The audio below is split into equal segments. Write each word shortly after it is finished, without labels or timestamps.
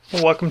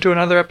Welcome to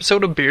another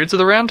episode of Beards of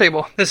the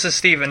Roundtable. This is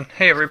Steven.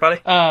 Hey,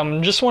 everybody.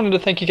 Just wanted to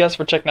thank you guys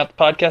for checking out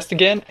the podcast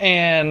again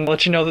and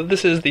let you know that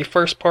this is the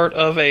first part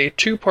of a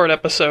two-part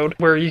episode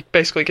where you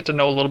basically get to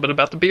know a little bit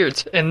about the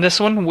Beards. In this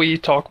one, we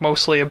talk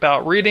mostly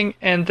about reading,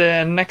 and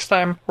then next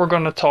time, we're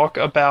going to talk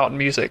about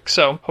music.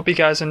 So, hope you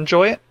guys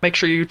enjoy it. Make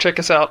sure you check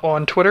us out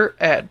on Twitter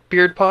at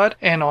BeardPod,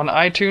 and on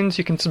iTunes,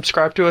 you can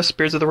subscribe to us,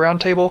 Beards of the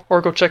Roundtable,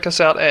 or go check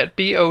us out at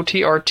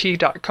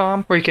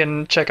BOTRT.com, where you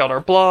can check out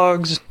our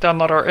blogs,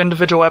 download our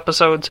individual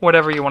episodes,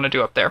 whatever you want to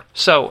do up there.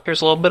 So,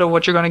 here's a little bit of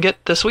what you're going to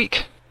get this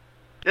week.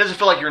 It doesn't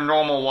feel like your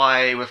normal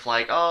YA with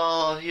like,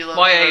 oh, he loves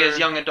YA her. is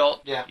young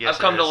adult. Yeah. Yes,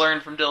 I've come it to is.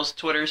 learn from Dill's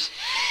Twitters.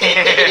 You know,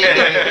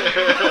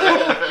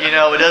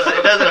 it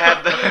doesn't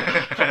have the...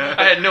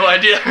 I had no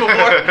idea before.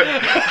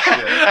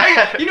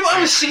 I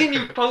was seeing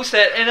you post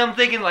that, and I'm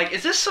thinking, like,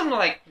 is this some,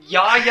 like,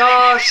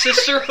 Yaya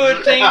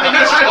sisterhood thing that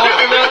he's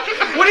talking about?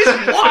 What is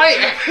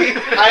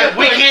YA?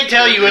 We can't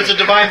tell you. It's a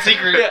divine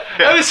secret. Yeah,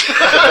 I was...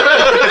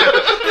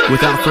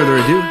 Without further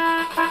ado,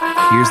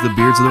 here's the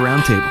Beards of the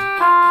Roundtable.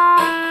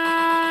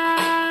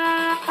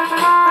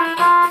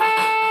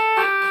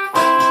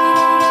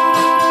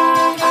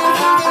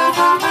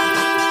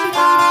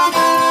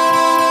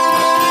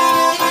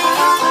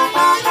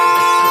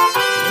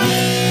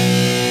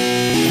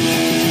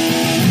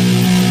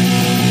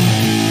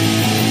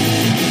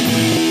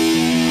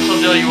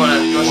 You want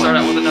to start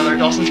out with another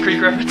Dawson's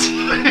Creek reference?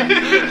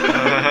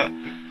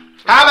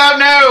 How about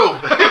no?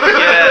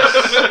 Yes.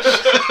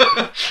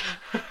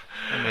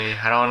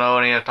 I don't know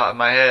any off the top of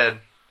my head.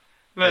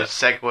 Just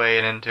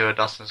segueing into a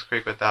Dawson's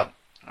Creek without...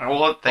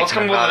 Well, let's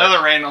come up with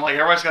another random. Like,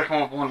 everybody's got to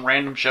come up with one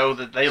random show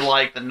that they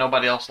like that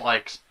nobody else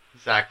likes.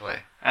 Exactly.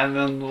 And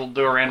then we'll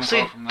do a random See,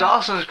 show from that.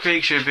 Dawson's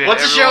Creek should be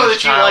What's a show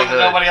that you like that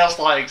nobody else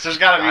likes? There's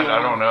got to be one.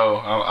 I don't know.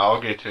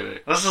 I'll get to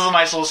it. This is a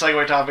nice little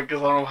segue topic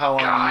because I don't know how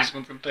long this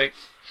one's going to take.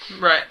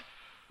 Right.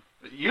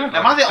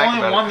 Am I the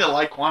only one that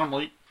liked Quantum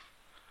Leap?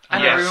 I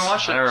never even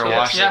watched it. I never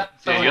watched it. Yeah,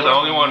 You're the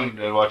only one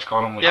that watched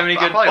Quantum Leap. You have any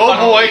good...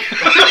 Oh boy!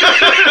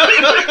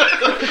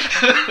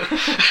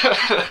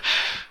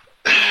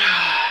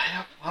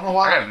 I don't know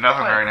why. I got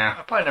nothing right now.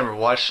 I probably never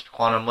watched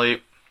Quantum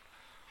Leap.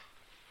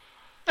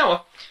 Oh,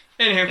 well.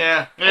 Anywho.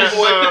 Yeah. This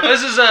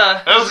is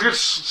That was a good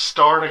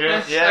start, I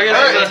guess. Yeah. I guess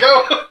Alright, let's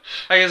go!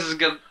 I guess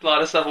it's a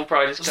lot of stuff will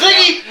probably just come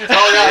Ziggy! out.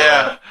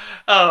 Yeah.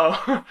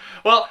 Oh.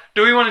 Well,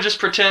 do we want to just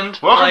pretend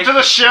Welcome to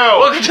the show!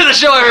 Welcome to the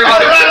show,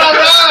 everybody! Alright!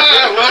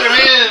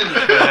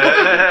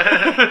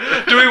 Welcome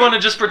in! Do we want to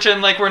just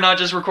pretend like we're not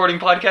just recording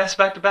podcasts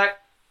back to back?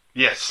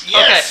 Yes.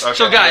 Yes. Okay.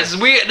 So guys,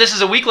 this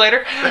is a week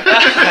later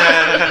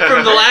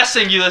from the last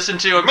thing you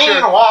listened to, I'm sure.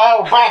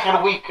 Meanwhile, back in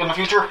a week in the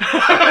future.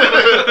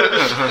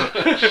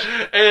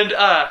 And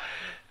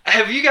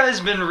have you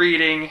guys been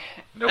reading?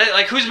 Nope.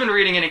 Like, who's been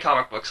reading any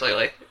comic books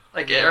lately?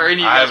 Like, or any of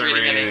you I guys haven't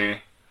reading any?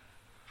 really...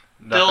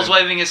 Bill's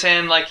nothing. waving his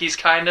hand like he's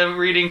kind of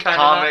reading, kind of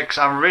Comics.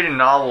 I'm reading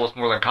novels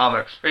more than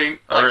comics. not. Reading,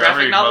 I like, read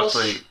graphic novels?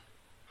 mostly...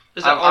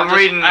 Is it, I'm or just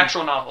reading-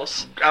 actual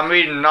novels. I'm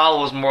reading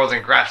novels more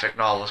than graphic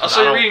novels. Oh, 'cause so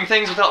I you're don't- reading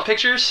things without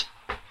pictures?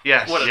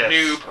 Yes. What a yes.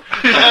 noob.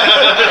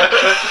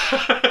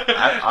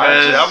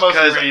 I mostly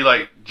 'cause- read,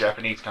 like,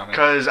 Japanese comics.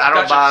 Because I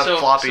don't Gotcha. buy So,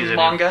 floppies some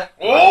anymore. manga.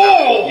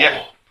 Oh!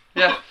 Yeah.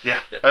 Yeah, Yeah.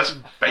 That's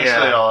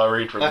basically Yeah. all I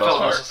read for the That most felt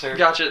part. necessary.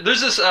 gotcha.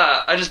 There's this,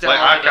 I just Like,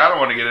 downloaded I kind of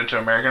want to get into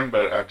American,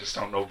 but I just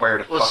don't know where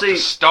to Well, fuck see- to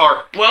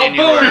start. Well,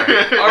 Anywhere.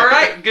 boom!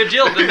 Alright, good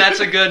deal. Then that's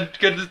a good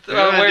Dude, place for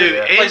me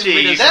indie, to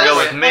you can go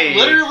start. with me.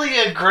 Literally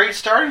a great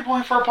starting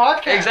point for a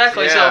podcast.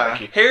 Exactly, Yeah.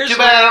 so here's Too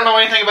bad I don't know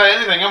anything about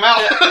anything. I'm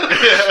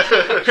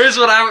out. here's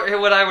what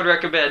I would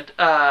recommend.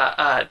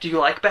 Do you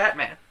like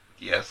Batman?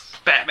 Yes.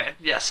 Batman,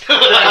 yes. Done.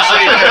 Well,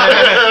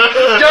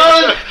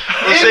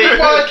 see- End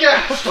the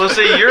podcast. Well,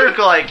 see,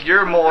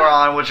 you're more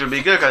on, which would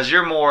be good, because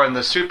you're more in the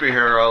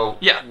superhero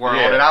Yeah. world,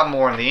 Yeah. and I'm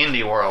more in the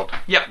indie world.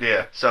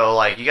 Yeah. So,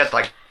 like, you got,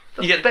 like,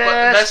 the You get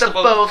best of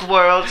both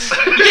worlds.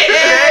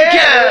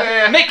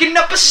 yeah, making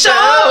up a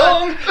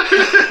song.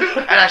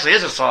 That actually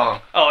is a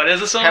song. Oh, it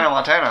is a song. Hannah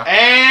Montana.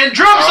 And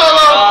drum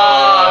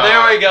solo.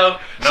 There we go.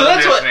 So No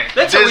that's what Disney.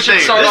 that's what we should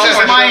Disney. start off This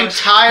our is my shows.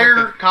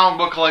 entire comic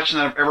book collection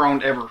that I've ever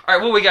owned ever. All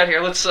right, what we got here?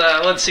 Let's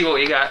see what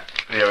we got.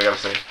 Yeah, we gotta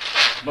see.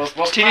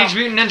 Teenage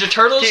Mutant Ninja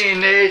Turtles.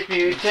 Teenage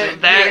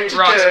Mutant That Ninja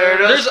rocks.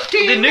 Turtles. There's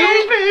the new.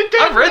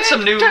 I've read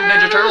some new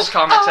Ninja Turtles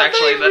comics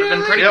actually that have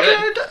been pretty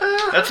good.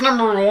 That's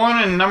number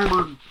 1 and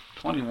number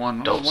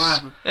 21. Dose. What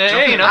happened?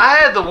 Hey, you know, I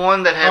had the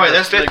one that had Oh, wait, the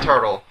that's the fifth big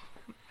turtle.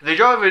 Did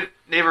y'all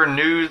ever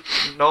know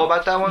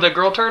about that one? the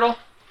girl turtle.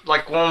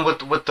 Like one with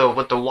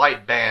the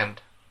white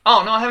band.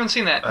 Oh no, I haven't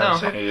seen that. I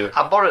haven't No. seen it either.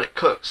 I bought it at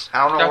Cook's. I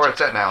don't know where Gotcha.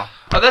 it's at now.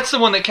 Oh, that's the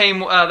one that came.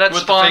 That With the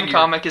Spawn figure.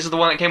 comic is the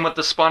one that came with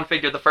the Spawn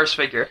figure, the first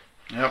figure.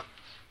 Yep.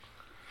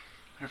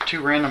 There are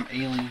 2 random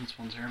aliens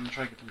ones here. I'm gonna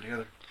try to get them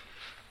together.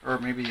 Or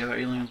maybe the other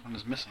aliens one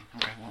is missing.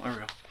 Okay, well, there we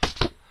go.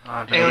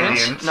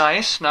 Aliens.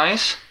 Nice.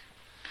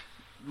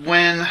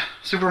 When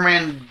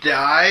Superman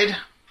died,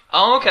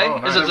 Oh, okay. Oh,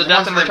 Is nice. it the Death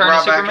ones and they Return of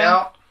brought back Superman?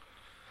 out,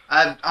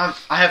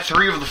 I have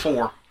 3 of the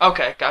 4.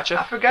 Okay, I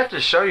gotcha. forgot to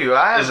show you.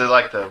 I Is it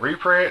like the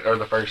reprint or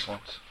the first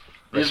ones?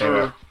 These They came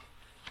were. out.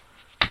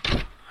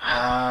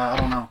 I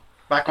don't know.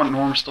 Back when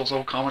Norm still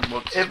sold comic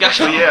books.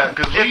 Gotcha. Well, yeah,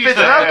 because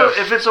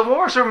if it's a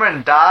War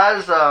Superman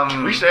dies, he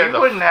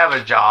wouldn't have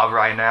a job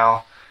right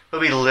now. He'll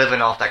be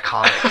living off that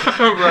comic.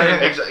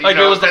 Right. You Like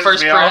know it was what the pisses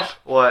first me print. off?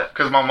 What?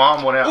 Because my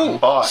mom went out Ooh.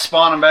 and bought.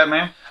 Spawn and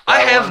Batman.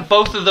 I That have one.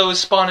 both of those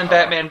Spawn and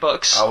Batman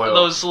books. I will.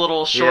 Those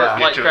little short, Yeah. light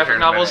Get to it graphic here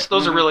in a novels. minute.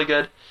 Those are really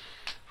good.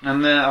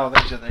 And then,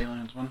 there's the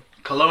Aliens one.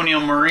 Colonial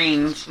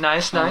Marines.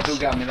 Nice, I don't know nice.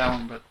 who got me that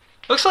one, but...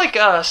 Looks like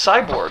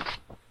Cyborg.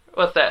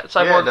 With that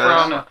Cyborg it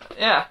does.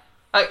 from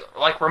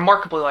like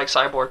remarkably like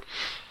Cyborg.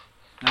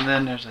 And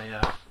then there's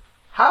a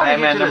How do you Batman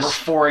get to number this?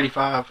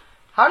 485.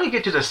 How do you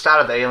get to the side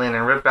of the alien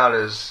and rip out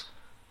his?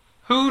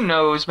 Who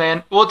knows,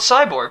 man? Well, it's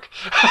Cyborg,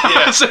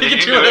 Yeah, so he you can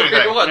can do do whatever he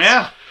anything. wants.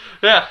 Yeah.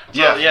 Yeah.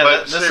 Yeah, yeah,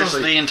 but this is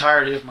seriously, the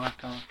entirety of my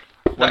comic.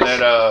 when Nice.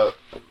 that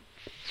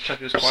Chuck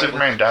was quietly.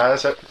 Superman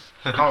dies, that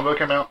comic book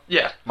came out.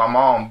 Yeah. My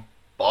mom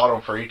bought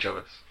them for each of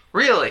us.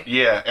 Really?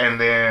 Yeah, and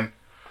then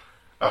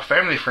a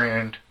family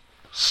friend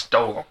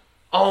stole them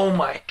Oh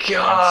my and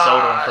god.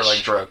 sold them for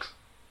like drugs.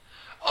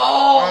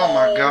 Oh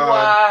my God.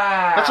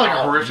 Wow. That's like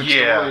a horrific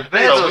Yeah, story.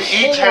 That so we was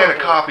each had a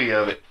horrible. copy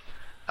of it.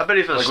 I bet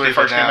he feels Like when it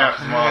stupid first came now. out,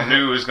 'cause Mom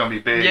knew it was going to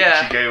be big.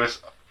 Yeah. She gave us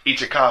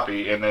each a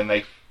copy, and then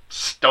they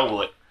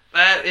stole it.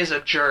 That is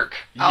a jerk.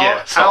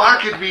 Yeah, so I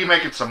could be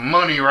making some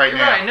money right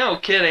now. Right, no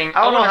kidding.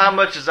 I don't know wanna- how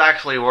much it's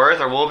actually worth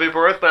or will be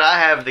worth, but I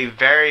have the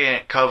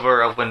variant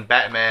cover of when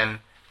Batman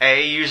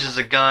A uses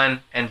a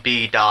gun and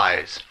B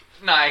dies.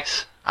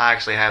 Nice. I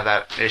actually have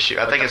that issue.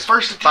 I think the it's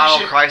first Final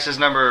edition? Crisis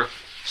number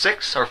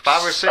 6 or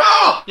 5 or 6.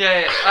 Oh!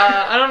 Yeah,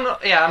 I don't know.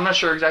 Yeah, I'm not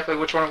sure exactly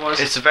which one it was.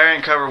 It's a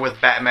variant cover with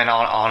Batman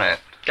on it.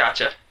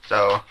 Gotcha.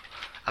 So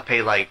I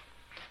paid like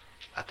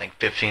I think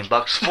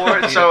 $15 for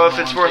it. So if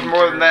it's worth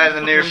more than that in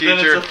the near Then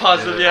future, it's a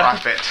positive, yeah.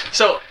 profit.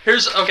 So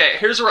here's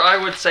where I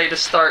would say to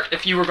start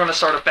if you were going to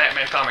start a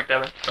Batman comic,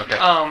 Devin. Okay.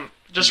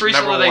 Just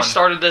recently Number they one.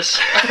 started this.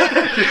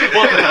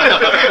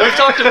 Well, we've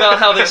talked about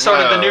how they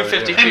started the New Wow,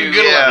 52.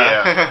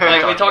 Yeah.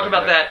 Like we talked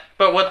about that,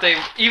 but what they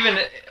even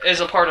as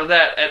a part of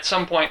that, at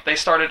some point they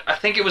started. I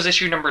think it was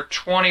issue number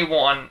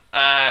 21.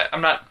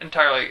 I'm not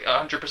entirely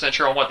 100%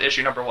 sure on what the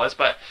issue number was,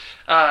 but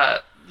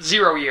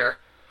 0 year,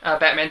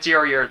 Batman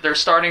 0 year. They're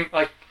starting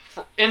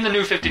in the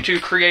New 52,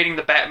 creating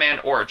the Batman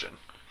origin,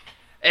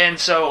 and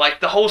so like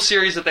the whole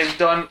series that they've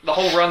done, the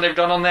whole run they've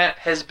done on that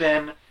has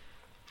been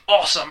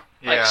awesome.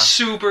 Like Yeah.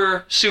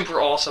 super,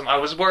 super awesome. I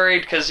was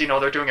worried because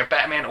they're doing a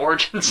Batman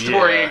origin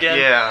story Yeah. again.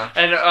 Yeah.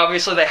 And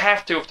obviously they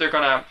have to if they're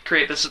gonna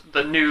create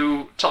the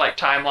new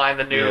timeline,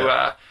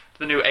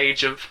 the new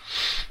age of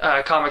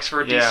comics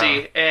for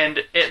DC,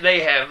 and they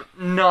have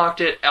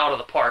knocked it out of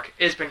the park.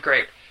 It's been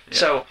great.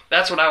 So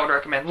that's what I would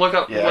recommend. Look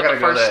up Yeah, I what the gotta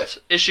go to first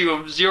issue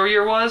of 0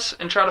 year was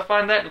and try to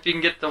find that. And if you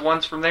can get the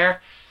ones from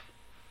there,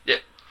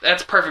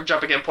 that's a perfect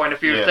jumping in point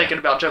if you're Yeah. thinking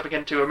about jumping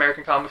into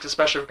American comics,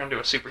 especially if we're gonna do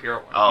a superhero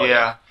one. Oh,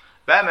 yeah.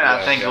 Batman, I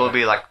Yeah, think it yeah. will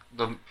be like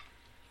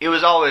it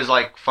was always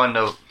like fun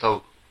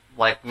to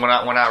like when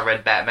I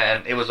read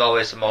Batman, it was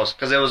always the most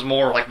because it was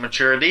more like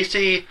mature.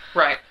 DC,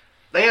 Right.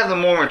 they have the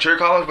more mature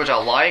comics, which I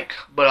like,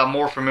 but I'm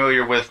more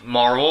familiar with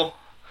Marvel.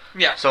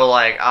 Yeah. So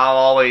like I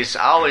always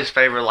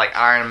favor like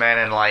Iron Man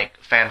and like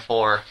Fan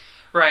 4,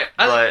 Right.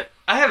 but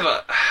I've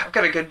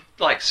got a good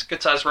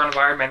sized run of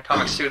Iron Man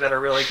comics too that are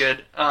really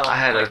good. I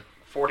had like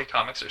 40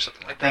 comics or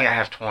something like I think that. I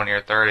have 20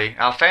 or 30.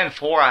 Now Fan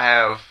 4 I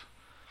have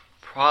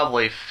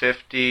probably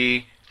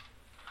 50.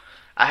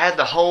 I had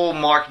the whole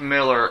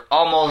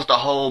almost the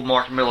whole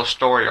Mark Miller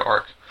story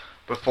arc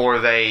before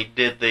they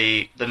did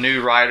the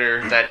new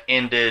writer that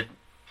ended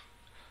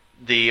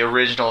the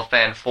original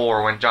Fan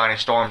 4 when Johnny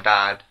Storm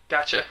died.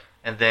 Gotcha.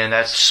 And then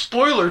that's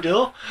Spoiler,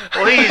 Dill.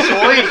 well he's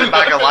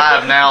back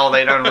alive now.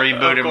 They done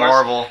rebooted Of course.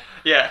 Marvel.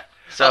 Yeah.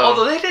 So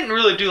Although they didn't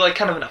really do like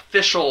kind of an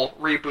official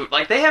reboot.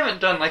 Like they haven't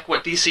done like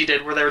what DC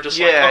did where they were just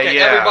like, Yeah, okay,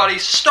 yeah. everybody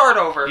start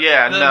over.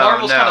 Yeah, Then no,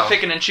 Marvel's kind no. of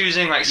picking and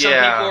choosing. Like some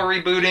Yeah. people are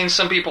rebooting,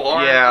 some people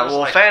aren't. Yeah, It was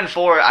well, like- Fan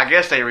 4, I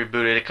guess they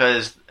rebooted it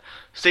because,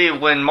 see,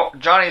 when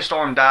Johnny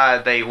Storm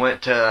died, they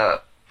went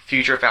to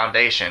Future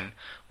Foundation,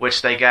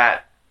 which they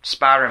got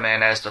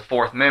Spider-Man as the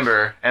 4th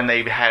member, and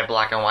they had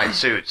black and white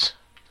suits,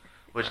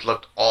 which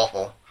looked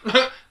awful. oh,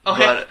 yeah.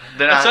 But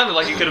then That sounded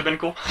like it could have been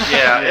cool.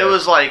 yeah, it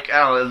was like, I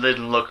don't know, it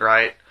didn't look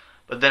right.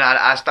 But then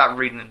I stopped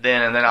reading it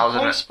then, and then I was in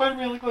Why a... does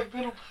Spider-Man look like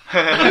Venom?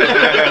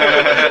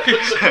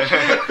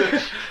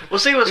 Well,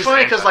 see, what's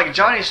funny because like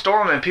Johnny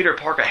Storm and Peter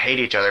Parker hate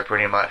each other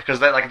pretty much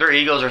because like their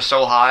egos are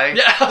so high.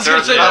 Yeah, I was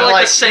gonna say, I'm they're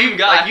like the same you,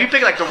 guy. Like, you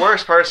pick like the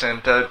worst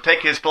person to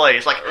take his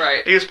place. Like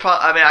Right. he was.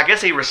 I mean, I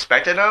guess he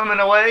respected him in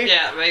a way.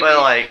 Yeah, maybe. But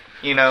like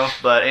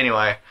but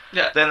anyway.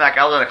 Yeah. Then like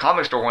I was in a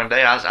comic store one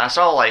day. I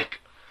saw like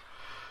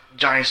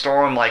Johnny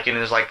Storm like in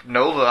his like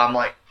Nova. I'm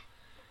like,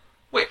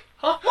 Wait,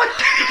 huh? What?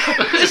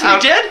 Is he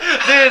dead?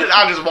 Then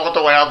I just walked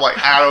away. I'm like,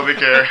 I don't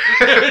even care.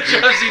 It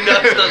drives you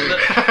nuts, doesn't it?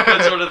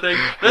 That sort of thing.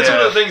 That's one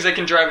of the things that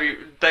can drive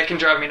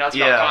me nuts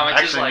Yeah, about I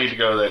comics. Is actually like need to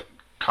go to that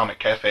comic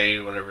cafe,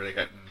 whatever they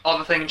got. all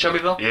the thing in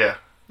Chubbyville. Yeah.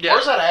 Yeah.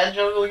 Where's that ad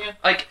jungle again?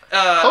 Like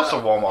Close to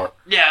Walmart.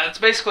 yeah, it's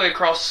basically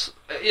across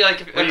Well, you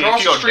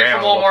across go the street down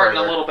from a little Walmart and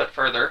a further. little bit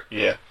further.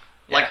 Yeah.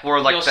 Like where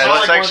like You'll that see,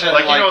 like, section,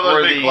 where the- like, you know, those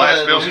where big the glass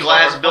those buildings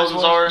glass are?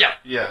 buildings are. Yeah.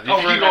 Yeah, if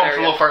Over you in go that a area.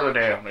 little further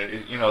down,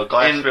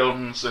 glass And-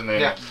 buildings, and then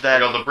Yeah. That-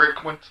 the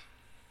brick ones,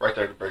 right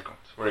there, the brick ones,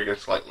 where it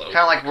gets like low. Kind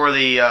of like where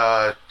the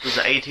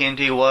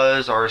AT&T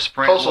was or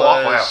Sprint Close to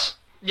Waffle was. House.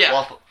 Yeah.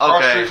 Waffle.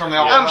 Across the Okay. street from the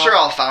I'm Waffle sure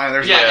House. I'll find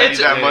there's Yeah, not it's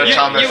that much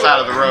on the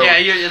side of the road. Yeah,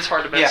 it's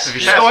hard to miss. Yeah, You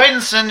just know? go ahead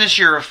and send us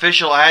your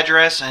official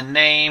address and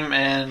name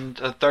and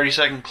a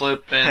 30-second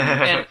clip and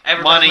And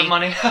money. advertisement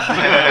money.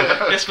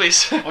 Yes,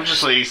 please. We'll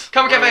just leave.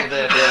 Come Cafe.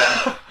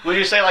 Yeah. Would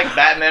you say like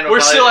Batman?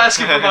 We're still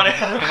asking for money.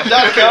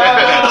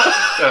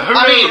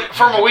 I mean,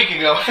 from a week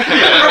ago.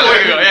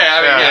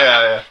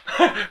 Yeah.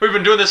 We've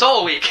been doing this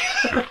all week.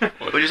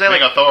 Would you say We like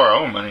gonna throw our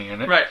own money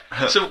in it. Right.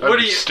 So That'd what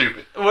do be you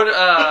stupid.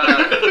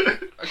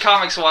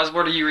 comics wise?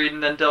 What are you reading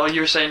then, Dill?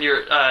 You were saying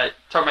you're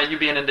talking about you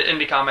being into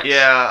indie comics.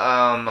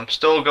 Yeah, I'm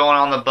still going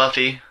on the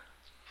Buffy.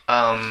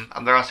 I'm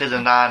there on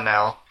season 9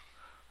 now,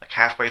 like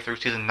halfway through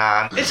season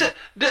 9. Is it?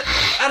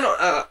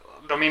 I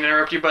don't mean to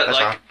interrupt you, but That's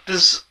like, fine.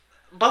 does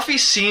Buffy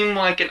seem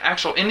like an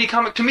actual indie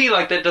comic to me?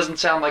 Like that doesn't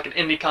sound like an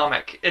indie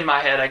comic in my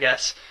head. I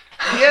guess.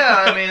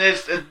 Yeah, I mean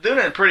it's doing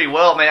it pretty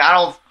well.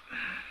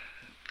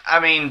 I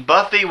mean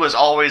Buffy was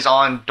always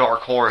on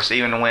Dark Horse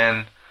even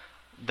when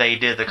they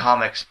did the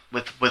comics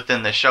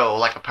within the show,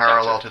 like a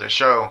parallel to the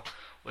show,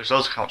 which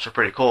those comics are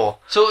pretty cool.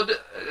 So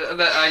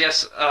I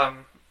guess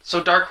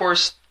so. Dark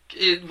Horse,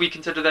 we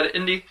consider that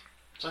indie.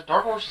 So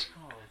Dark Horse is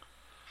called.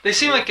 They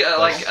seem like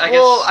I guess.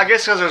 Well, I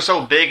guess because they're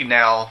so big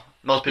now,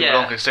 most people Yeah.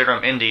 don't consider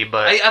them indie,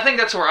 but I think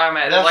that's where I'm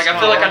at. That's- Like I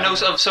feel like I yeah. know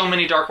of so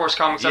many Dark Horse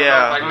comics.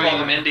 Yeah. I don't call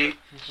them indie.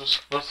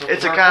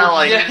 it's a kind of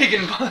like Yeah, you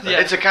can. Yeah.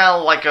 it's a kind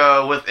of like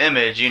with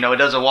Image, it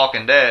does a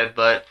Walking Dead,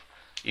 but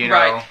you know.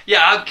 Right.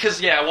 Yeah,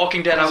 because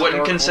Walking Dead I That's a wouldn't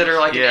Dark consider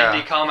Horse. like Yeah.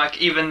 an indie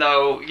comic, even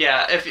though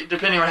if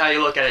depending on how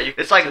you look at it, you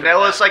It's like consider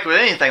no, that. it's like with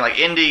anything. Like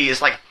indie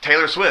is like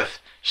Taylor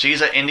Swift.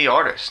 She's an indie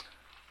artist.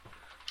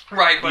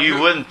 right. But You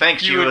wouldn't think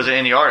she you would- was an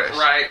indie artist.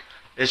 right.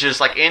 It's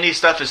just like indie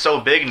stuff is so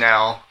big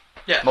now.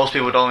 Yeah. Most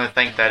people don't even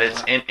think that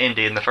it's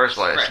indie in the first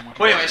place. Right.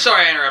 Well, anyway,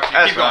 sorry I interrupted you.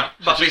 That's Keep going. fine.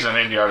 So Buffy. she's an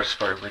indie artist,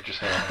 probably rich as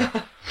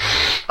hell.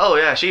 Oh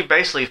yeah, she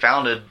basically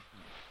founded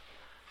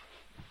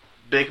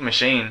Big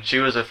Machine. She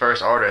was the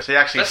first artist. He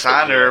actually That's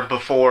signed cool. her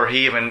before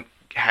he even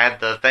had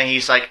the thing.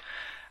 He's like,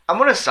 I'm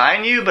gonna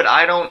sign you, but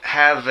I don't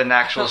have an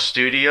actual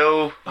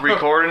studio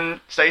recording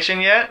station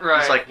yet.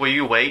 Right. He's like, will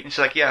you wait? And she's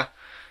like, yeah.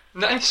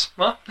 Nice.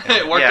 Well,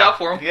 it worked Yeah. out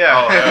for him.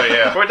 Yeah. Oh, hell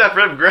yeah. Worked out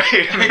for him great.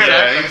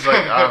 Yeah, he's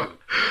like, I'm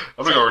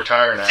gonna go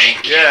retire now.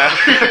 Yeah.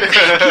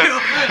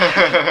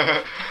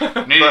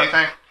 Need But-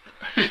 anything?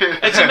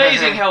 It's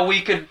amazing how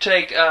we could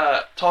take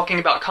talking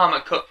about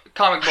comic books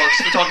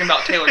to talking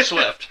about Taylor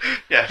Swift.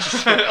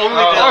 Yes. Only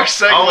Our the,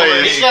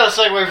 segues. He's got a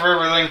segue for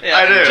everything. yeah,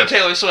 I do. to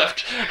Taylor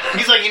Swift.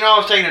 He's like, I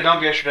was taking a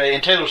dump yesterday,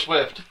 and Taylor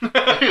Swift.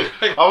 I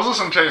was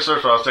listening to Taylor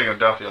Swift while I was taking a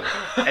dump the other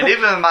day. And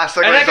even my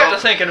segues And I got to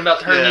don't- thinking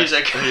about her Yeah.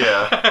 music.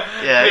 Yeah.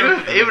 Yeah, even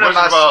in Wizard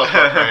my of Oz,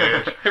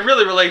 man. It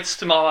really relates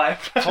to my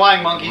life.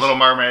 Flying monkeys. Little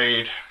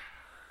Mermaid.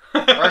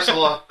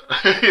 Ursula.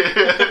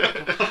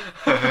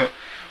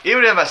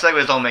 even if my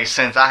segues don't make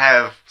sense, I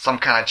have some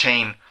kind of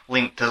chain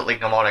link to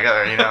link them all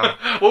together.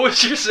 What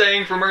was you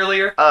saying from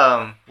earlier?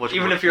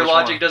 Even if your which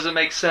logic one? doesn't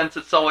make sense,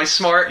 it's always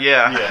smart.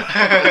 Yeah.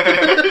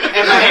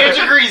 And my hands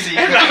are greasy.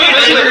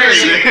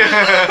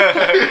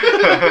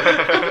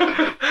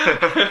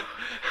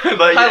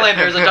 But yeah.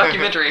 Highlander is a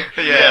documentary.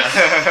 Yeah.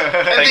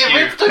 And Thank the you.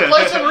 events took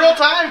place in real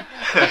time.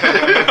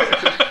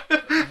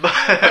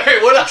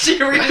 Hey, what else are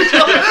you reading? Let's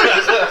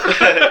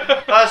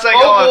say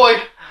Oh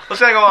boy.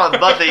 Let's go on with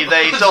Buffy.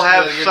 They still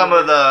have Yeah, some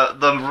of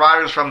the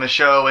writers from the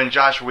show, and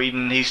Josh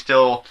Whedon. He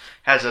still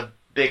has a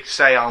big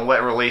say on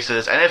what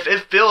releases, and it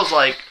feels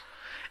like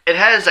it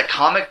has a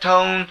comic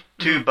tone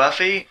to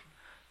Buffy,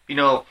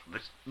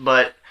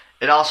 but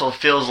it also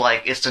feels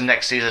like it's the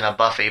next season of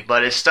Buffy.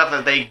 But it's stuff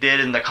that they did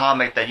in the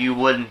comic that you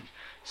wouldn't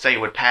say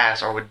would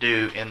pass or would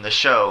do in the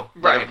show.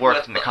 But it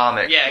worked in the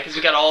comic. Yeah, because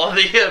we got all of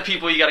the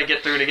people you got to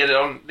get through to get it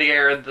on the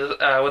air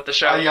with the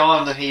show. I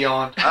yawned and he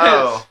yawned.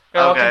 Oh,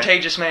 They're all okay.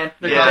 contagious, man.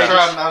 They're Yeah.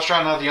 contagious. I was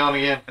trying not to yawn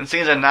again. And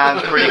season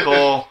 9's pretty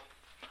cool.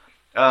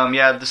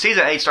 Yeah, the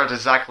season 8 starts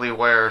exactly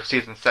where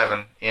season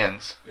 7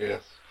 ends.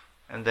 Yes.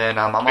 And then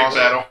I'm Big also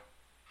battle.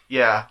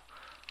 yeah,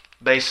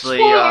 basically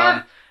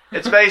Spoiler!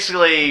 it's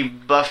basically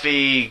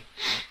Buffy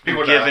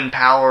People giving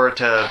power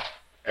to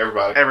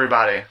Everybody.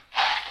 everybody,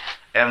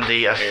 and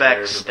the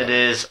effects everybody.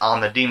 it is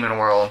on the demon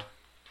world.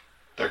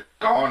 They're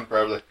gone,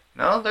 probably.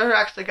 No, they're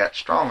actually got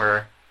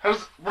stronger. Bum,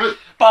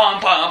 bum,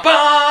 bum!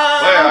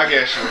 Well, I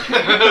guess you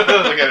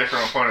look at it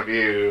from a point of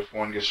view. If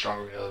one gets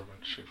stronger, the other one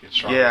should get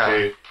stronger Yeah.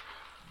 too. Go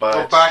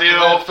But back to still,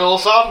 that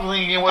philosophical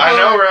thing again. I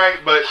know, right?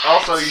 But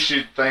also, you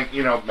should think,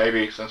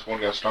 maybe since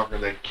one got stronger,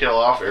 they'd kill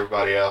off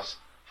everybody else.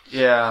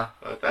 Yeah.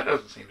 But that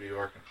doesn't seem to be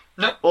working.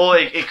 Well,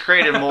 it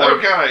created They more.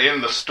 were kind of in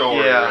the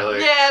story, Yeah.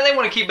 really. Yeah, they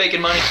want to keep making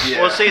money.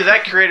 Yeah. Well, see,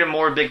 that created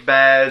more big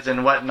bads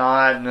and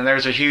whatnot, and then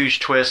there's a huge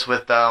twist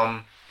with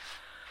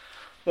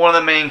one of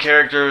the main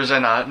characters,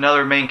 and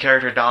another main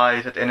character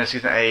dies at the end of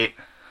season 8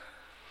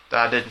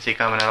 that I didn't see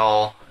coming at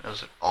all. It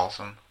was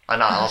awesome.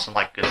 Not awesome,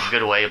 like in a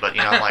good way, but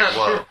you know, I'm like,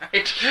 whoa.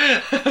 Right.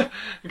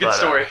 Good But,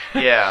 story.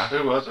 Yeah.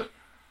 Who was it?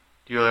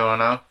 Do you really want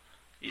to know?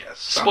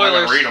 Yes. I'm not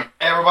gonna Spoilers. read them.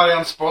 Everybody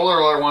on spoiler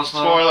alert wants to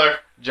know. Spoiler.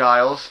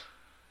 Giles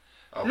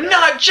Okay.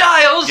 Not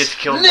Giles! gets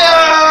killed by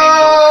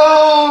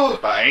No!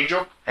 By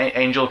Angel?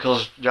 Angel. Angel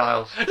kills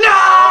Giles. No!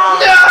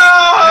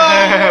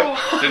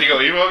 Did he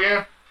go evil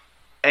again?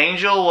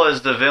 Angel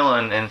was the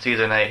villain in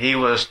season 8. He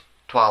was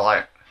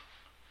Twilight.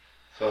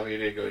 So he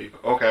did go evil.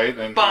 Okay,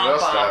 then who Bum,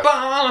 else bum, died?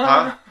 bum.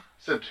 Huh? You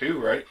said 2,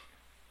 right?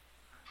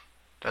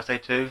 Did I say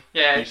 2?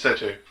 Yeah, You said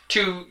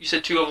 2. you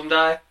said 2 of them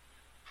die?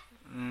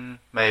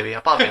 Maybe. I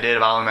probably did,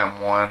 but I only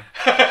meant 1.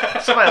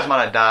 Somebody else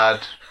might have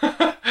died.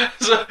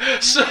 so,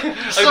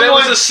 that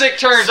was a sick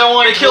turn.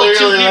 someone They killed 2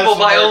 clearly has people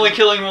some by burden. only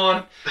killing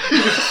 1.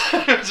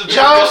 It's a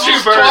Giles Two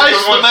was birds twice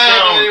with the one man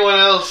than stone. anyone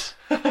else.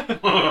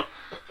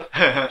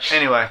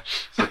 Anyway,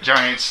 It's a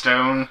giant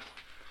stone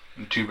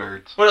and 2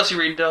 birds. What else you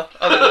reading, Dale?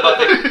 Other than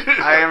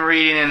Buffy? I am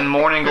reading in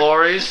Morning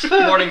Glories.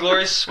 Morning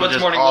Glories? which What's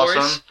is Morning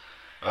awesome.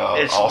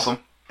 Glories? It's- Awesome.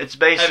 It's Have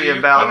basically you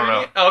about... I don't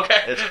know. Oh,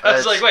 okay. I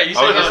was like, wait, you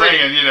I was said just already.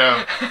 thinking, you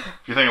know, if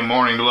you think of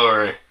Morning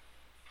Glory.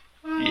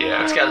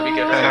 Yeah. It's gotta be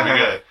good. It's gotta be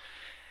good.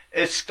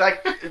 It's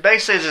like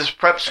basically it's this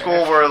prep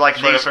school where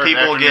like But these if there's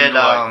people an get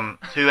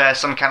acronym, who has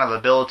some kind of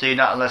ability,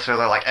 not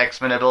necessarily like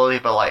X-Men ability,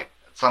 but like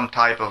some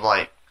type of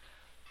like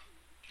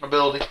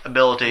Ability.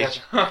 ability.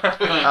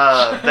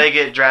 Gotcha. They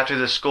get drafted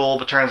to the school,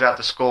 but turns out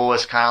the school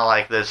is kind of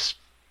like this.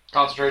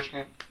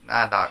 Concentration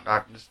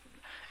camp.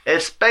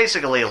 It's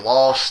basically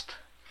Lost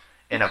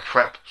in a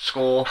prep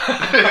school.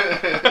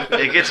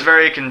 It gets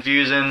very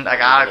confusing.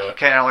 Like I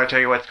can't really tell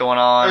you what's going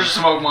on. There's a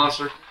smoke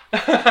monster.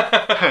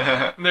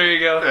 There you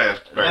go. Yeah,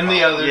 it's very And the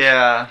possible. others.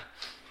 Yeah,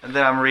 and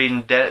then I'm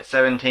reading Dead at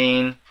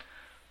 17,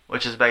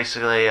 which is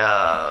basically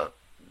a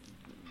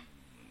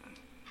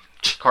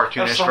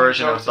cartoonish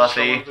version of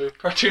Buffy.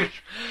 Cartoon.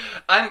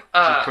 I'm. Which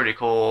is pretty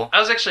cool. I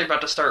was actually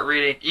about to start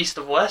reading East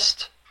of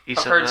West.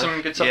 East I've of heard West.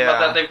 some good stuff Yeah. about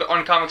that. They've got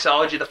on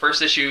Comixology, the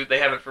first issue, they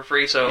have it for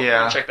free, so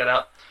Yeah. check that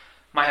out.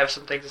 Might have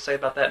some things to say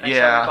about that next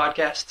Yeah. time we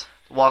podcast.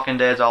 Walking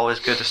Dead's always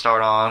good to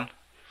start on.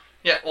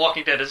 Yeah,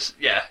 Walking Dead is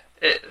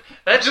It's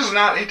that's just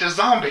not into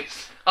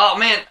zombies. oh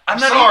man, I'm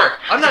not sorry.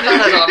 I'm not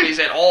into zombies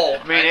at all.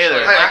 Me actually.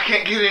 neither. Like, I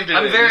can't get into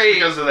I'm it very- just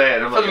because of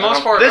that. I'm for like, the I most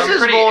don't- part, This I'm is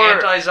pretty more-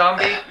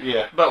 anti-zombie,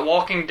 Yeah. but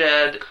Walking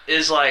Dead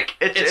is like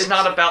it's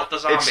not about the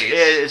zombies.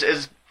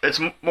 It's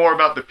more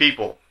about the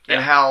people Yeah.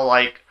 and how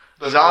like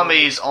The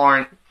zombies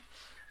aren't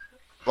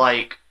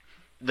like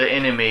the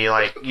enemy.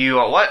 Like you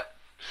are what?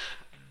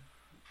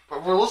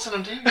 But we're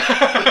listening to you.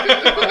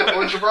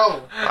 What's your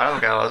problem? I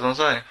don't know what I was gonna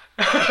say.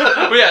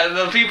 But yeah,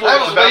 the people.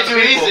 That was about way the too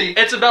people. easy.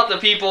 It's about the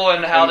people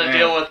and how to And-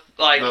 deal with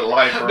like. The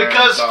life around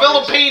Because zombies.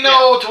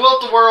 Filipino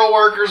twelfth world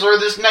workers are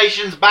this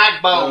nation's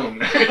backbone.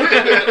 Boom.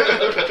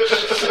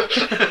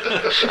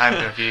 I'm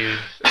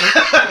confused.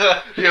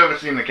 You haven't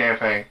seen the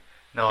campaign,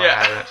 No, Yeah.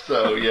 I haven't.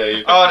 so yeah.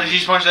 You Oh, did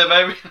you punch that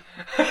baby?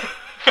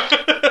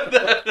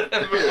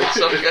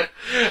 So good.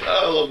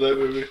 I love that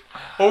movie.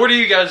 Well, what are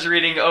you guys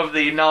reading of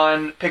the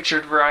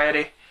non-pictured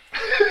variety?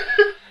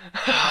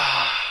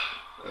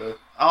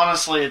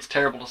 Honestly, it's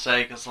terrible to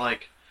say because,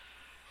 like,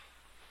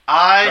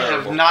 I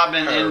Terrible. have not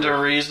been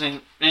Terrible.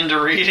 into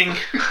reading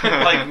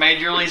like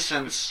majorly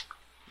since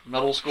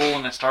middle school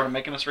when they started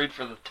making us read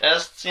for the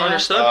tests. You know?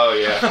 Understood. Oh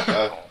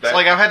yeah. It's That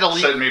like I've had to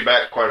leave. set me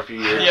back quite a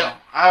few years. Yeah.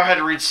 I've had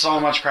to read so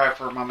much crap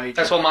for my major.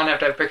 That's why mine have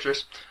to have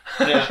pictures.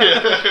 Yeah.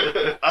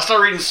 I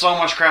started reading so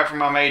much crap for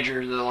my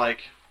major that,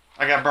 like,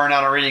 I got burned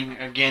out on reading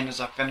again as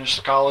I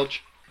finished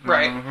college.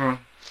 Right. Mm-hmm.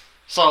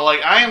 So,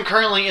 like, I am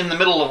currently in the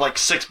middle of, like,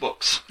 6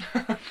 books.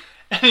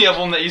 Any of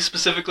them that you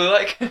specifically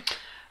like?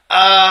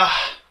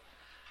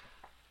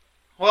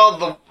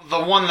 Well, the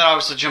one that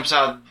obviously jumps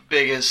out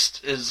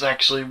biggest is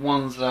actually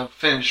ones that I've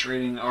finished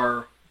reading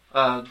are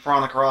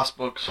Veronica Ross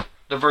books.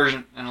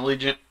 Divergent and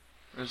Allegiant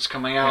is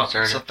coming out. It's the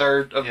Insurgent.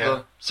 third of Yeah.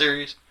 the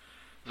series.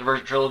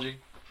 Divergent trilogy.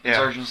 Yeah.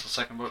 Insurgent's the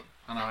second book.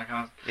 I know, I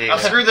kind of... Yeah. I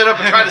screwed that up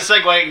and tried to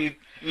segue and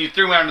you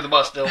threw me under the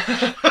bus still.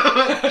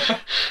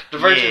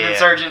 Divergent Yeah. and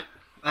Insurgent.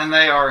 And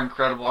they are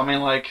incredible. I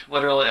mean, like,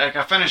 literally, like,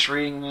 I finished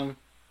reading them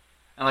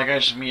and, like, I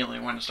just immediately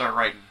went to start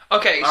writing.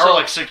 Okay, I so wrote,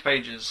 like, 6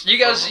 pages. you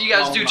guys of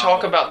do long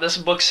talk novel. about this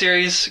book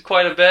series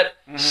quite a bit.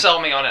 Mhm.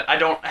 Sell me on it. I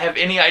don't have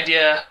any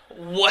idea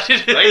what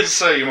it I can is.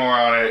 say you more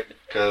on it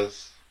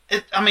because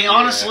I mean, Yeah.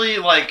 honestly,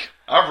 like,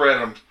 I've read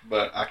them,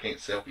 but I can't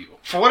sell people.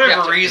 for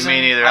whatever Yeah, reason,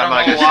 Me neither. I I'm don't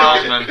like know a why.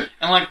 salesman.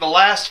 In like the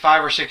last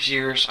 5 or 6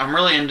 years, I'm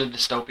really into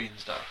dystopian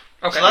stuff.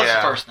 Okay. So that's Yeah.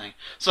 the first thing.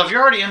 So if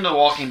you're already into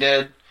Walking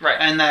Dead Right.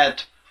 and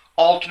that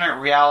alternate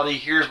reality,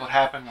 here's what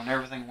happened when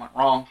everything went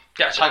wrong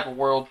Gotcha. type of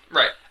world,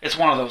 Right. it's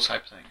one of those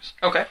type of things.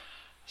 Okay.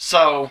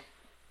 So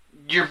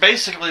you're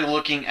basically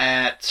looking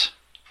at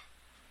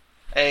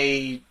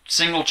a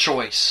single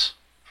choice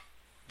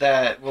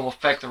that will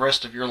affect the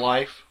rest of your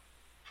life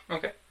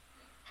Okay.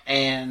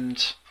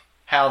 and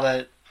how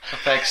that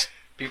affects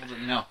people that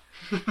you know.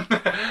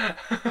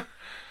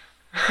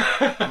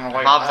 I don't know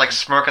why Bob's you're like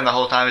smirking the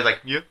whole time. He's like,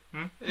 "Yep."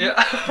 Yeah.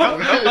 I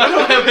don't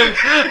have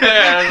any-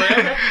 yeah, I was like,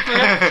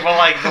 okay. Well,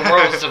 like, the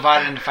world's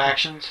divided into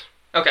factions.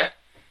 Okay.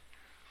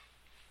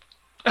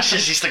 He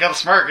still got the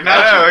smirk. Oh,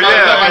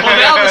 yeah. Well,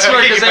 now the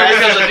smirk is there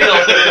because of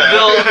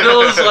Dill.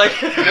 Bill is like,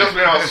 Dill's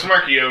been all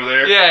smirky over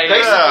there. yeah,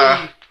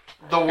 Basically,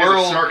 the He's a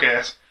world. smirk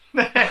ass.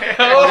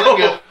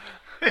 Oh.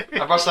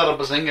 I bust out a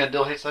Bazinga, and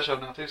Dill hates that show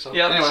now too. So,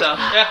 Yep, anyways, so,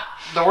 yeah.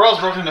 the world's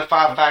broken into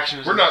 5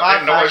 factions. We're and the not.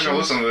 5 Nobody's gonna factions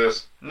listen to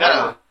this.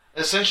 No.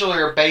 essentially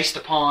are based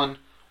upon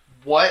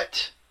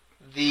what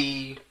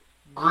the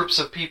groups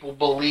of people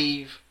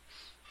believe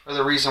are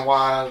the reason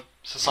why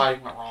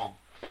society went wrong.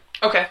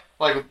 Okay.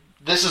 Like,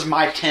 this is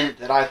my tenet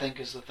that I think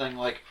is the thing.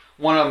 Like,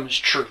 one of them is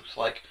truth.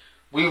 Like,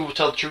 we will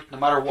tell the truth no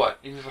matter what,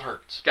 even if it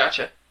hurts.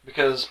 Gotcha.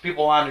 Because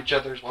people lied to each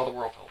other while the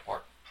world fell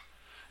apart.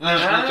 And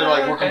there's a group that are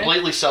like, we're okay.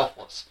 completely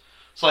selfless.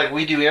 It's like,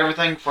 we do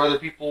everything for other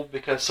people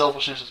because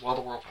selfishness is why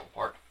the world fell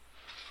apart.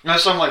 And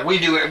there's something like,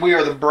 we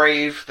are the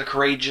brave, the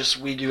courageous,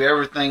 we do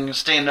everything,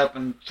 stand up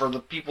and for the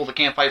people that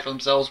can't fight for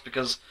themselves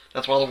because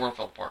that's why the world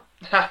fell apart.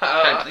 You know, what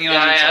I mean?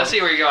 I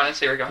see where you're going. I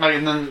see where you're going.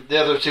 And then the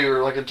other two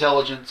are like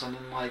intelligence and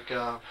then like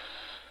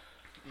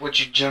what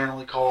you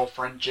generally call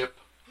friendship.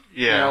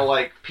 Yeah. You know,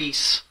 like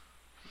peace.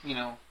 You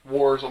know,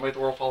 wars will make the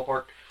world fall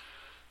apart.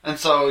 And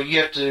so you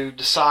have to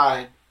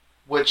decide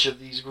which of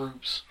these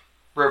groups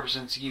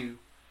represents you.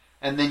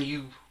 And then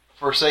you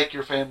forsake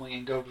your family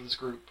and go to this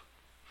group.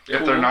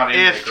 If they're not in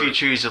that If you group.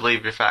 choose to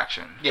leave your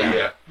faction.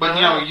 Yeah. But,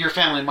 you know, your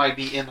family might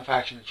be in the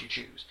faction that you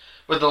choose.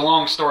 But the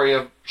long story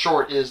of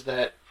short is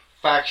that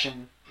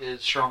faction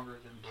is stronger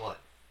than blood.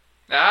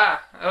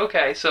 Ah,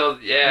 okay. So,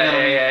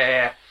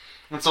 yeah.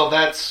 And so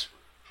that's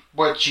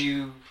what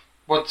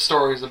the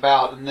story is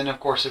about. And then, of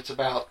course, it's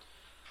about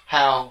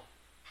how,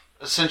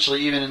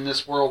 essentially, even in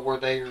this world where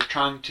they are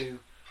trying to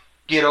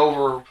get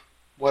over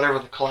whatever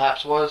the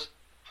collapse was,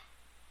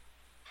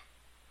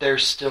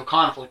 there's still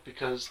conflict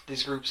because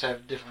these groups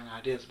have different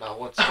ideas about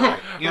what's right.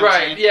 You know what I'm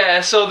Right, saying?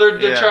 yeah. So they're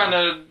Yeah. trying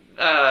to...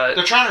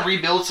 They're trying to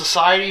rebuild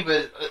society,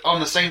 but on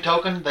the same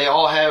token, they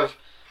all have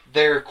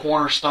their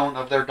cornerstone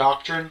of their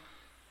doctrine,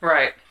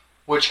 right.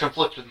 which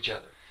conflict with each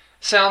other.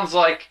 Sounds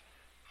like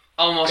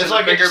almost It's a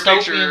like a bigger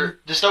picture.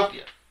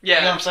 dystopia. Yeah.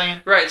 You know what I'm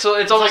saying? Right, so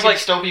it's It's almost like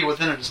like... a dystopia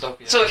within a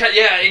dystopia. So,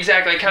 yeah,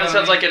 exactly. It kind of You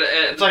know sounds what like I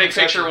it, It's like big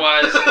Inception.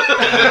 picture-wise.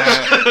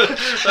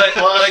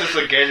 Plus, it's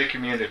a gated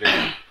community.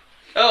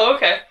 Oh,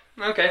 okay.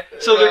 Okay.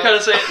 So they're kind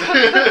of saying...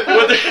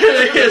 what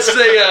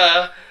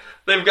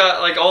they've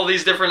got, like, all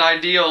these different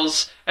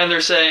ideals, and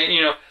they're saying,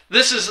 you know,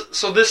 this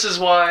is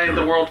why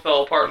the world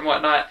fell apart and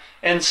whatnot,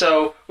 and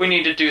so we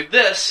need to do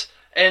this,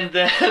 and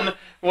then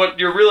what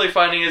you're really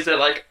finding is that,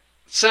 like,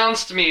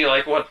 sounds to me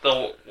like what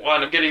they'll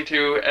wind up getting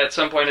to at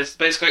some point is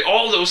basically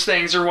all those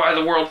things are why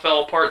the world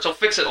fell apart, so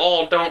fix it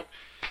all, don't,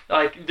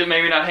 like,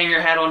 maybe not hang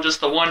your hat on just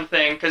the one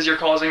thing, because you're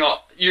causing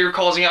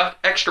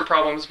extra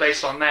problems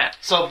based on that.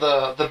 So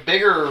the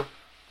bigger,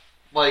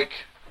 like,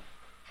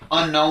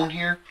 unknown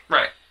here,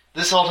 Right.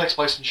 this all takes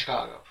place in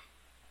Chicago.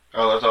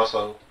 Oh, that's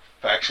also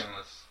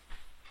factionless.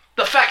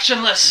 The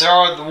factionless! There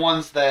are the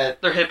ones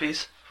that They're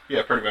hippies.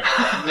 Yeah, pretty much.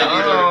 either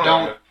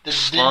that didn't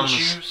Slums.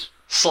 choose,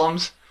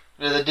 Slums.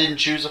 that didn't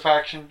choose a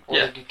faction, or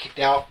Yeah. they get kicked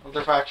out of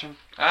their faction.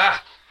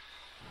 Ah.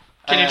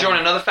 Can you join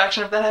another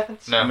faction if that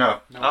happens? No. No.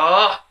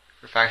 Ah.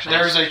 For factions.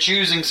 There's a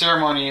choosing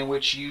ceremony in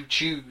which you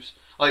choose.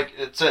 Like,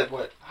 it said,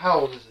 what? How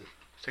old is it?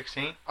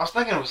 16? I was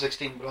thinking it was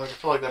 16, but I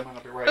feel like that might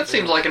not be right. That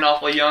seems like an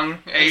awfully young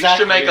age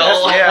Exactly. to make a That's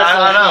whole... like- Yeah, that's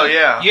the I know, whole thing.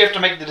 yeah. You have to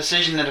make the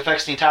decision that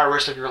affects the entire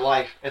rest of your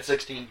life at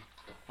 16.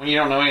 When you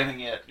don't know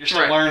anything yet. You're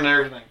still Right. learning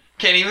everything.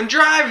 Can't even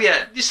drive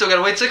yet. You still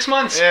gotta wait 6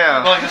 months.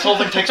 Yeah. But, like, this whole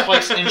thing takes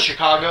place in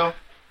Chicago.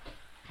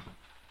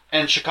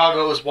 And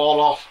Chicago is walled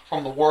off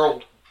from the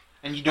world.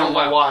 And you don't Oh,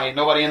 wow. know why.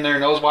 Nobody in there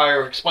knows why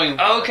or explains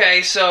why.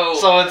 Okay, so...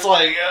 So it's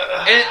like...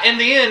 in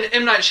the end,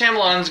 M. Night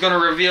Shyamalan's gonna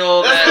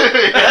reveal that's,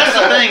 that that's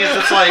the thing, is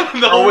it's like...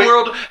 the whole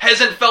world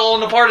hasn't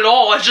fallen apart at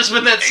all. It's just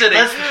been that city.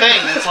 That's the thing.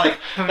 It's like...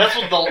 That's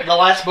what the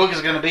last book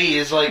is going to be.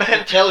 Is like,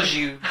 it tells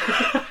you...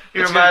 He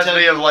it's gonna reminds tell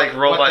me you of, like, what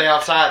Robot... the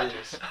outside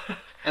is.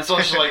 And so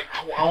it's just like,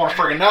 I want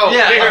to freaking know.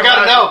 Yeah, I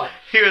gotta know.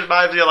 He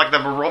reminds me of, like, the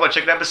Robot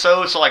Chicken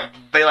episode, so, like,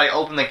 they, like,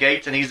 open the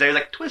gates, and he's there,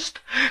 like, twist.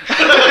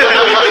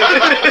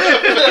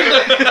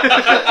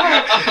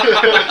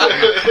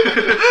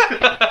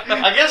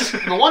 I guess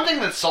the one thing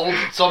that sold me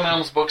on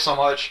this book so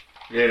much,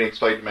 You didn't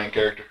explain the main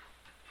character.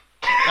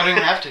 I don't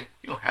even have to. You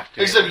don't have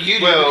to. Except you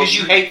do, Well, because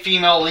you hate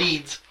female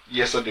leads.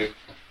 Yes, I do.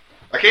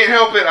 I can't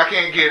help it. I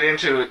can't get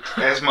into it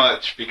as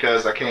much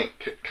because I can't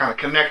kind of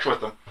connect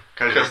with them.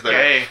 Because they're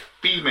gay.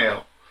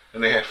 female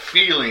and they have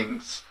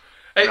feelings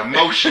Hey, and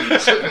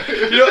emotions.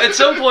 you know, at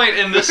some point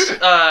in this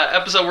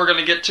episode, we're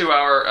gonna get to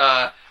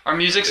our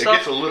music It stuff,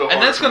 gets a little and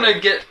hard that's for gonna me.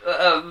 get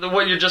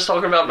what you're just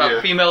talking about Yeah.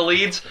 female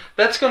leads.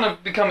 That's gonna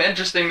become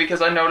interesting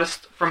because I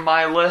noticed from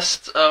my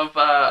list of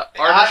artists,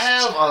 I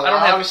have a I don't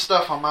lot have of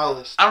stuff on my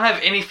list. I don't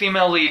have any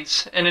female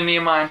leads in any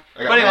of mine.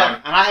 I got But anyway,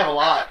 one. And I have a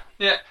lot.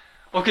 yeah,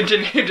 we'll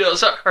continue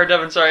to. Or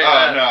Devin, sorry.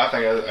 Oh, no, I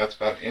think that's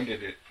about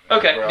ended it.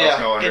 Okay. Where I was Yeah.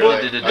 going It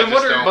really. did it. I Then just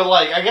what are- don't- But,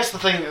 like, I guess the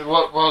thing,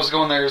 what I was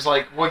going there is,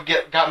 like, what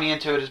got me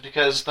into it is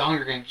because the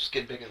Hunger Games was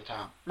getting big at the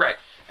time. Right.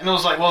 And it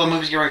was like, well, the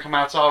movies getting ready to come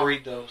out, so I'll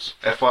read those.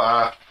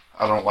 FYI,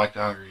 I don't like the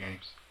Hunger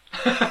Games.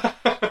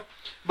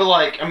 But But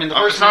like, I mean, the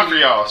It's first not for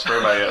movie, y'all. It's for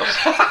everybody else.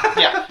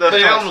 yeah. The but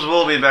anyways, films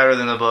will be better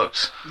than the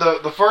books.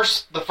 the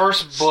first book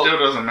Still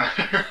doesn't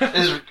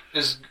matter.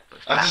 is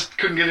I just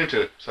couldn't get into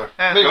it. Sorry.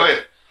 Eh, Go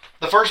ahead.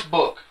 the first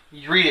book.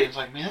 You read it, it's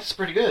like, man, this is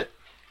pretty good.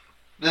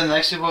 Then the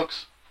next two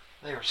books,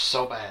 they are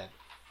so bad.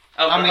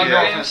 Oh, I mean, Hunger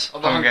no Games? offense,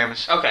 of the Hunger Hunger-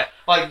 Games. Okay.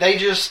 like they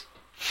just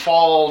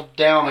fall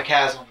down a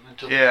chasm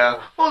into the Yeah.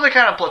 floor. Well, they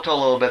kind of plateau a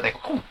little bit. They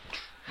go,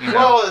 you know.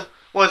 Well,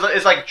 Well,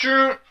 it's like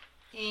Drew.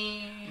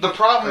 the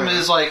problem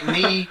is like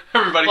me.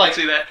 Everybody Like-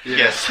 can see that.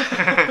 Yes.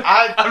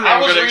 I'm not I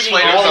was gonna reading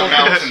explain all There's of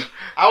a mountain.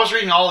 I was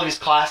reading all of these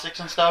classics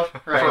and stuff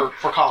Right.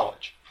 for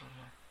college,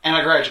 and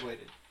I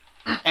graduated.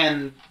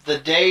 And the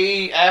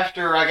day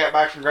after I got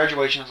back from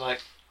graduation, I was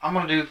like, I'm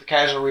going to do the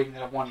casual reading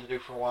that I've wanted to do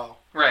for a while.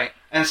 Right.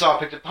 And so I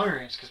picked up Hunger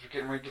Games because we're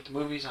getting ready to get the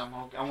movies, and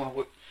I'm going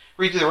to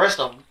read through the rest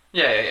of them,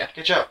 Yeah.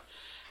 catch up.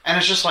 And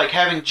it's just like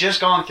having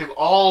just gone through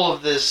all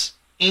of this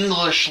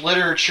English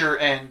literature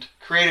and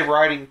creative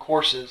writing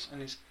courses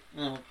and these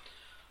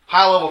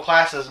high level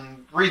classes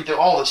and reading through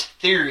all this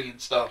theory and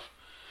stuff.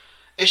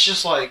 It's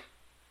just like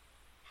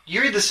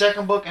you read the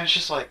second book and it's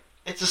just like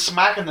it's a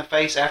smack in the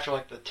face after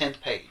like the 10th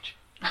page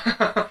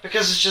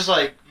because it's just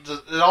like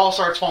it all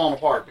starts falling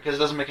apart because it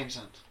doesn't make any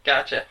sense.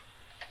 Gotcha.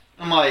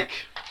 I'm like,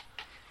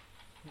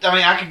 I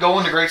mean, I could go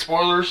into great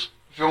spoilers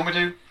if you want me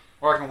to,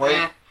 or I can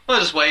wait. We'll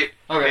just wait.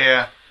 Okay.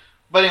 Yeah.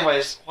 But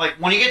anyways, like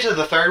when you get to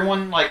the third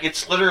one, like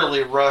it's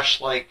literally rushed,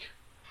 like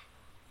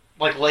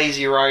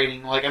lazy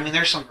writing. Like I mean,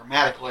 there's some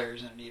grammatical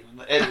errors in it even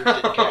the editors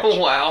didn't catch Oh,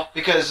 wow.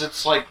 because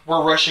it's like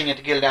we're rushing it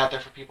to get it out there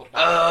for people to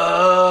buy.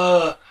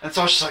 Uh, And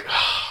so it's just like,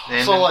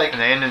 The so ending- like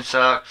and the ending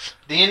sucks.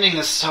 the ending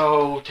is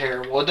so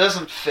terrible. It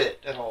doesn't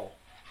fit at all.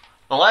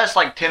 The last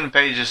 10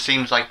 pages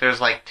seems like there's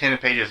 10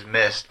 pages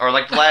missed, or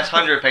the last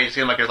 100 pages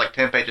seem like there's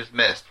 10 pages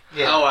missed.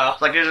 Yeah. Oh, wow.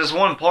 It's there's this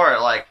one part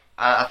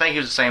I think it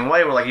was the same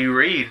way where you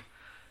read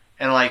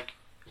and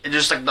it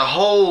just the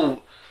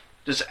whole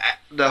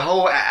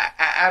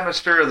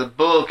atmosphere of the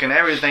book and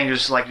everything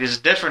just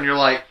different. You're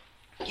like,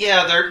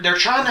 Yeah, they're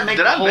trying to make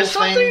Did the I whole miss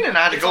thing. something? And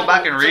I had to it's go like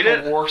back and it's read like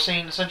it? A war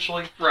scene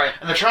essentially, Right.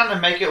 and they're trying to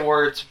make it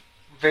where it's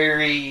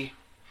very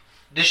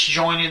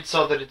disjointed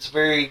so that it's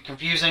very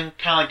confusing,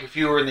 kind of like if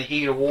you were in the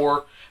heat of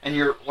war and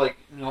you're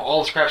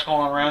all this crap's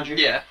going on around you.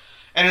 Yeah.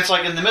 And it's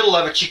like in the middle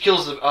of it, she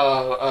kills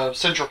a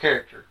central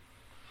character,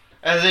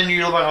 and then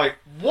you look back like,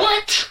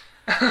 what?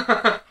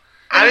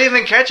 I didn't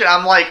even catch it.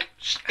 I'm like,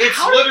 It's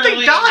how did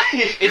literally they die?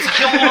 It's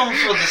killing them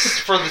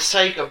for the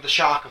sake of the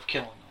shock of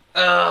killing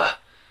them.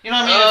 You know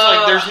what I mean? It's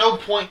like there's no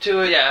point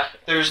to it. Yeah.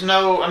 There's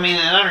no. I mean,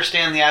 and I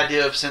understand the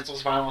idea of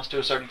senseless violence to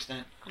a certain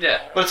extent, Yeah.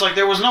 but it's like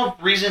there was no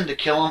reason to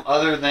kill him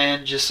other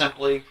than just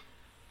simply,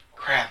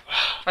 crap.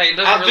 Like, it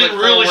doesn't I've really been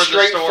really forward the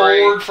story.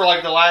 straightforward for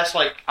the last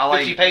I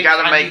 50 pages.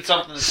 gotta I make need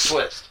something to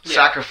twist. Yeah.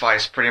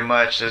 Sacrifice, pretty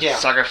much. It's Yeah.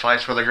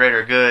 sacrifice for the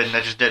greater good, and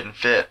that just didn't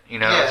fit. Yeah,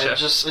 Gotcha.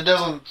 it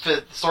doesn't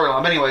fit the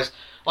storyline. But anyways,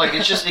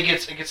 it's just it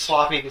gets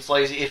sloppy, it gets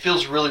lazy. It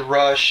feels really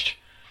rushed,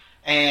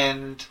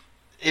 and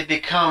it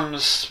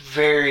becomes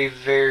very,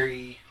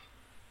 very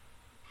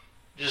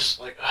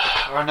just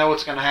I know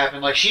what's gonna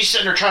happen. Like she's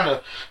sitting there trying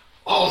to,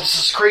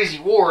 this is crazy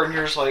war, and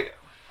you're just like,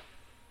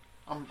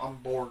 I'm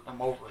bored.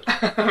 I'm over it.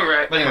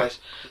 Right. But anyways,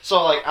 so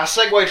I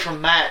segued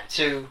from that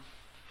to,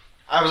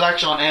 I was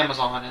actually on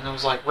Amazon and it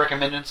was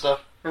recommending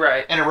stuff,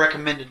 Right. and it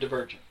recommended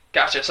Divergent.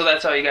 Gotcha. So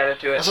that's how you got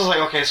into And it. so I was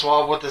like, okay,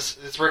 so what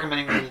it's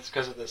recommending me it's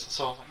because of this. And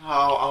so I was like,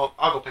 oh,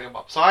 I'll go pick them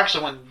up. So I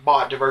actually went and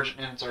bought Divergent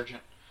and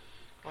Insurgent.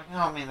 Like, no,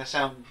 I mean, they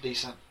sound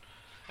decent.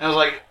 And it was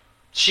like,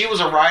 she was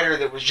a writer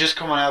that was just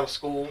coming out of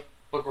school.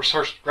 Look, we're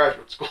first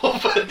graduate school,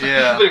 but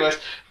Yeah. But anyways,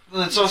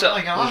 and so So-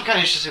 I'm kind of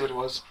interested to see what it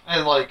was,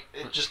 and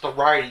just the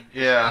writing,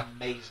 Yeah. is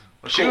amazing.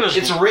 Well, she was-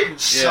 it's written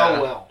so yeah.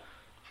 well,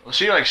 Well,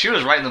 she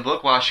was writing the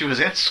book while she was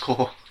in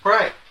school.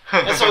 right?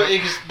 And so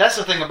that's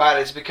the thing about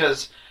it is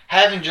because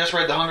having just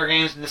read the Hunger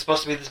Games and it's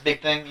supposed to be this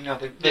big thing,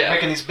 they're Yeah.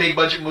 making these big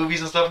budget movies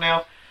and stuff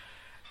now,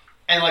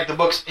 and the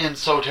books end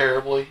so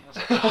terribly.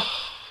 I was like,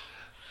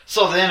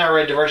 so then I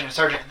read Divergent and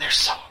Sergeant, and they're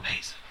so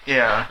amazing.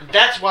 Yeah. And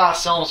that's why I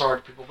sell them so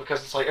hard to people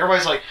because it's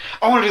everybody's like,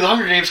 I want to do the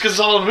Hunger Games because it's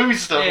all in the movies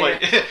and stuff. Yeah.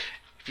 Like,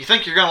 if you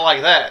think you're gonna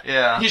like that,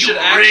 Yeah. You should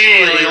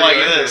really actually like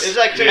read this. It's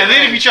like two and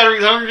then if things. you try to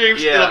read the Hunger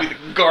Games, Yeah. it'll be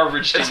the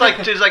garbage. It's like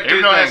Even two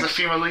though it has a things.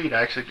 female lead,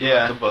 I actually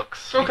Yeah. like the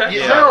books. Okay.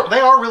 Yeah, they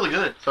are really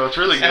good. So it's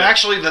really good. And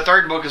actually, the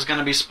third book is going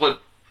to be split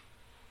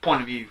point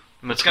of view.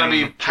 It's going to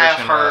be Between half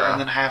Trish her and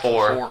and then half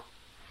Four. the four,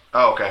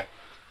 oh, okay.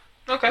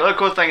 Okay. The other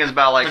cool thing is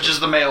about which is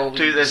the male.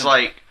 to this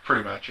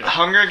Pretty much, yeah.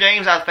 Hunger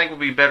Games. I think would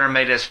be better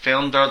made as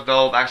film.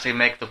 They'll actually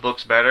make the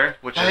books better,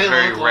 which is they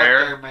very look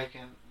rare.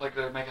 like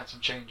they're making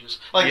some changes.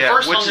 Yeah, the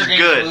first which Hunger is Games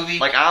good.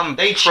 movie, I'm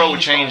they pro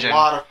changed changing. a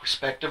lot of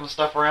perspective and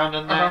stuff around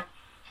in there. Uh-huh.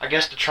 I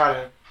guess to try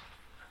to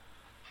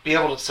be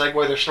able to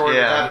segue their story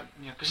Yeah.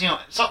 without, because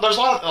there's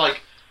a lot of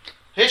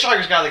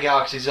Hitchhiker's Guide to the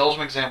Galaxy is the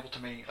ultimate example to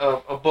me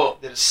of a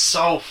book that is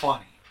so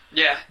funny.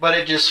 Yeah. But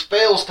it just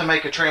fails to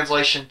make a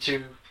translation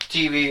to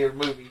TV or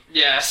movie.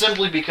 Yeah.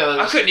 Simply because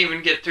I couldn't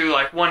even get through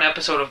like one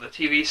episode of the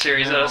TV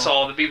series that I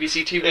saw, the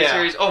BBC TV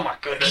series. Oh my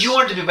goodness. you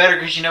want it to be better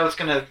because you know it's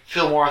going to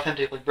feel more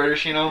authentically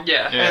British, you know?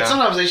 Yeah. And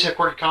sometimes they just have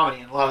quirky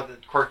comedy, and a lot of the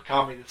quirky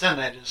comedy that's in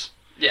that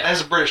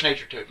has a British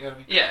nature to it, you know what I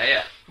mean?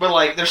 Yeah. But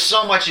like, there's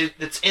so much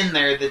that's in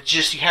there that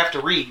just you have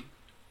to read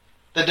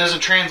that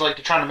doesn't translate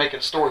to trying to make it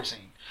a story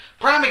scene.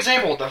 Prime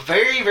example, at the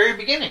very, very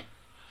beginning,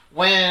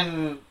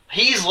 when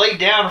he's laid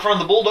down in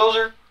front of the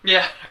bulldozer,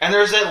 Yeah. and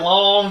there's that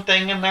long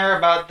thing in there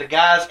about the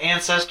guy's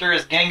ancestor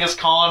is Genghis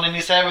Khan, and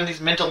he's having these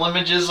mental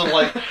images of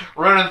like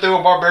running through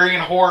a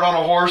barbarian horde on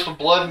a horse with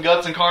blood and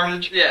guts and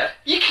carnage. Yeah.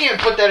 You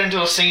can't put that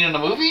into a scene in a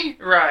movie.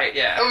 Right,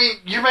 yeah. I mean,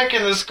 you're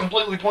making this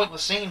completely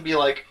pointless scene be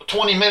like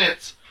 20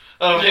 minutes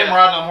of him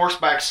riding on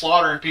horseback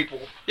slaughtering people.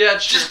 Yeah,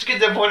 it's Just to get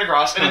that point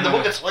across, and in the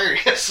book it's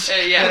hilarious.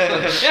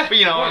 yeah. But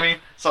you know what I mean?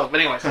 So, but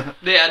anyways.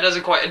 Yeah,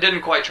 it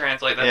didn't quite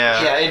translate that.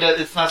 Yeah,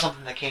 it's not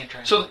something that can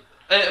translate.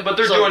 So, but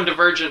they're doing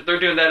Divergent. They're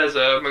doing that as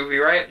a movie,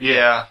 right?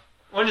 Yeah.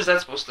 When is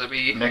that supposed to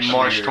be? Next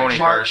March year.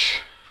 21st.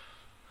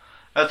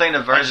 I think the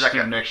I version's just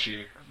like do next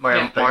year.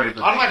 Yeah. I'm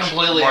not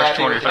completely March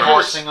happy with the 21st.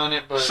 casting on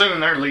it, but Soon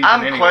they're leaving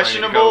I'm anyway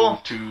questionable.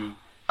 To go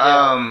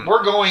to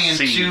we're going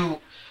see. into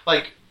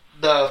like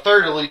the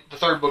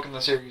third book in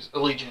the series,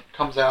 Allegiant,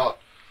 comes out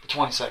the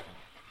 22nd.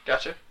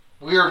 Gotcha.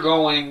 We are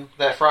going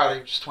that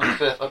Friday, which is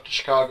 25th, up to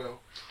Chicago.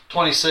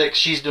 26th,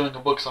 she's doing a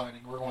book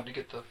signing. We're going to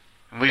get the.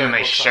 We even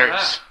make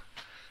shirts.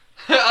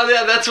 Oh,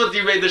 yeah, that's what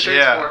you made the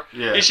shirts for.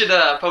 Yeah. You should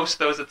post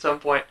those at some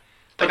point.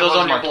 Put think I those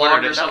on your posted blog on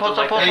or Twitter. Did I something post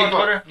like on that.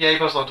 Twitter? Yeah, you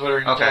posted on Twitter.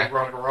 You can Okay. tag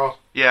Veronica Ross,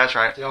 Yeah, that's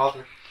right. the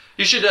author.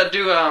 You should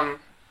do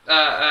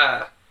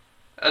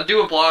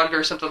a blog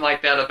or something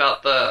like that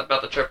about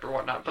the trip or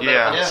whatnot. Put that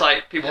Yeah. on the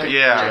site. People can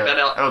Yeah. check that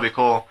out. That would be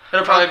cool.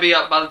 It'll probably be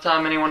up by the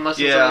time anyone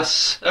listens to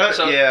this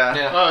episode. Yeah.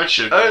 Yeah. Oh, it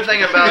should. Other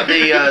thing about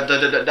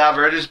the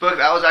Divergence book,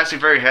 I was actually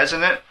very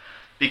hesitant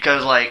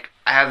because like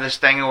I have this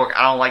thing where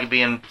I don't like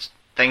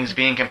things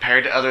being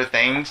compared to other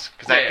things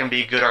because that can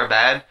be good or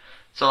bad.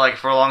 So like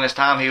for the longest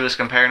time he was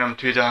comparing them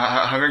to the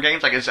Hunger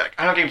Games. Like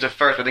Hunger Games at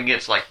first, but then it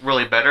gets like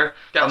really better.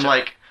 Gotcha. I'm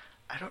like,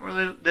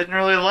 didn't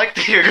really like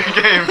the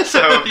Hunger Games.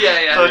 So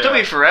Yeah. So it took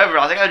me forever.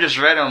 I think I just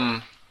read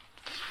them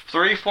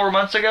 3-4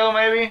 months ago,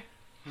 maybe.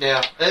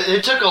 Yeah,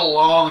 it took a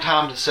long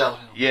time to sell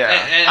him. Yeah.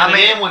 And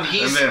then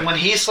when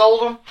he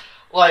sold them,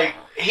 like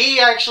he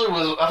actually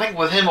was, I think,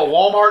 with him at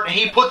Walmart, and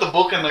he put the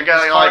book in the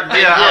guy, cart. like,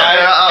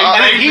 yeah,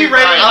 and then he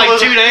read it in like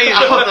 2 days.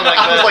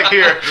 I was like,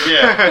 here.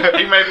 Yeah,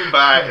 he made me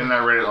buy it, and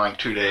I read it in like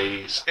 2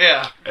 days.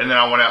 Yeah, And then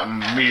I went out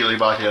and immediately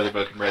bought the other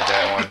book and read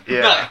that one.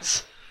 Yeah.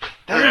 Nice.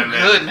 they were And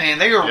then- good, man.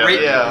 They were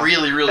written Yeah.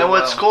 really, really And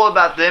well. what's cool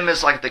about them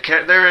is like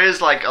there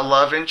is like a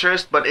love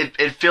interest, but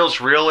it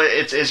feels real.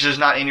 It's just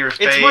not in your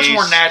face. It's much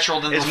more natural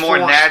than It's the more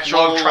forced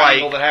natural, love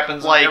triangle like- that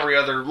happens like- in every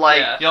other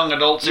like young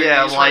adult series.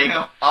 yeah, right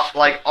now.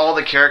 like all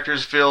the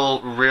characters feel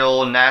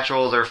real,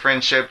 natural. Their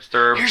friendships,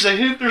 their Here's a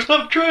hint. There's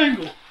not a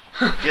triangle.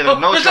 there's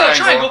no There's not a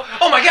triangle. triangle.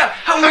 Oh my god,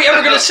 how are we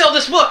ever going to sell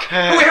this book?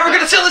 Are we ever going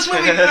to sell this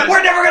movie?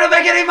 We're never going to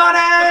make any money!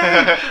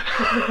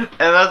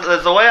 And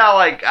that's the way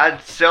I'd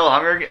sell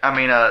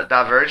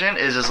Divergent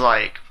is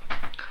like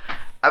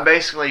I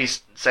basically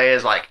say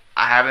is like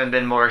I haven't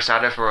been more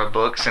excited for a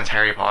book since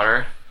Harry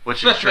Potter,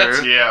 which is true.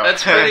 That's, Yeah.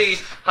 that's pretty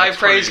high That's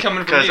praise pretty-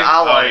 coming from Because you.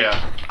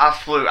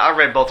 I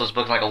read both those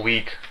books in like a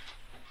week.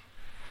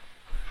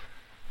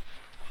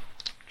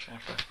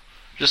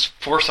 Just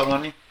force it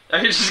on you.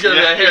 You're just going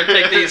to be here,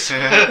 take these.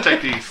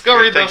 Take these. Go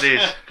read Take those.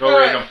 these. Go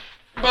read them.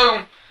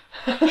 Boom.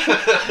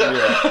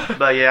 Yeah.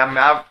 But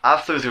yeah,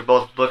 I flew through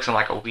both books in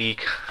like a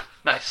week.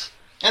 Nice.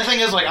 And the thing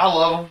is, like, I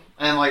love them,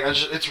 and like,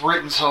 it's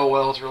written so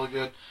well. It's really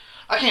good.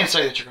 I can't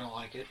say that you're gonna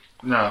like it.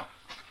 No.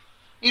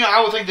 You know,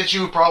 I would think that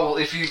you would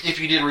probably, if you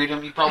did read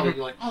them, you'd probably be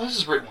like, oh, this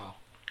is written well.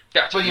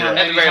 Gotcha. But you know, At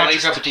maybe the it's very not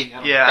least. your cup of tea. I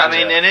don't Yeah, know. I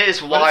mean, and it is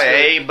But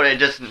it's YA, but it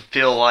doesn't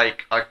feel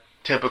like a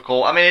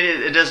typical. I mean,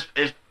 it doesn't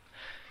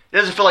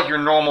feel like your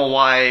normal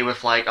YA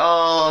with like,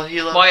 oh,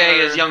 he loves YA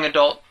her. is young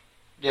adult.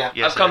 Yeah.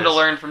 Yes, I've come it to is.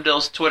 learn from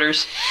Dill's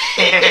Twitters.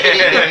 You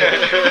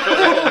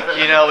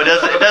know, it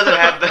doesn't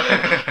have the.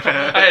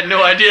 I had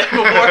no idea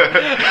before.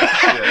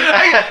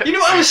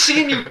 I was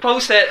seeing you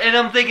post that, and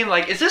I'm thinking,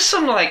 like, is this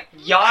some, like,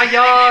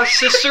 Yaya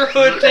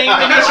sisterhood thing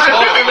that he's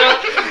talking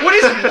about? What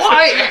is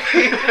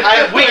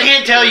YA? We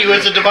can't tell you.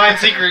 It's a divine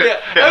secret. Yeah,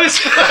 I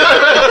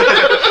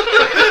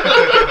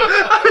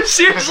was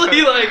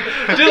seriously like,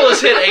 Dill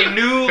has hit a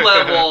new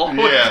level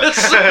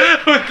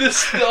with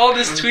this all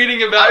this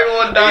tweeting about.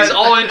 He's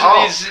all into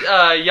these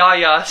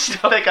Yaya I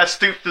stuff. think I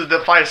stooped to the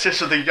fight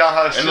sister of the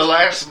Yaha In sister. the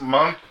last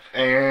month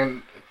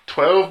and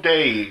 12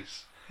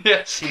 days,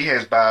 Yes. he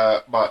has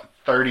bought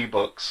 30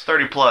 books.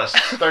 30 plus.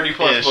 30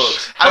 plus Ish.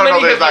 books. I How don't know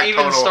many the have exact you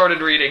even total.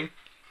 started reading?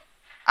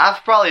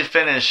 I've probably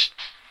finished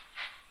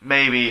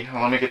maybe.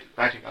 Let me get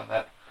back to you on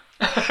that.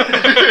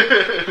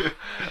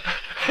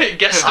 I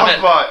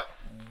Guesstimate. bought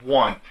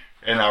one,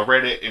 and I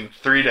read it in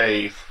 3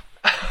 days.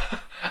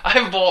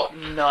 I've bought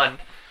none.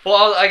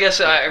 Well, I guess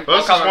Well,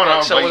 this is one I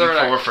was waiting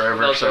for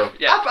forever, those so- are-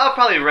 yeah. I've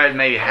probably read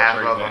maybe half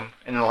pretty of good. them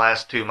in the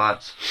last 2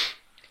 months.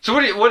 So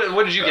what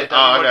did you get done?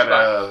 I What did you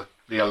buy? got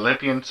the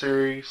Olympian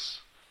series,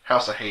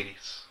 House of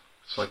Hades.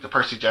 It's like the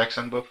Percy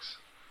Jackson books.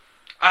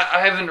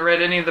 I haven't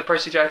read any of the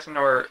Percy Jackson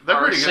or They're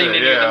pretty seen good,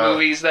 any of the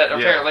movies that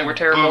apparently were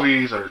terrible.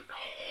 Movies are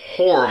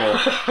horrible.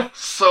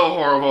 So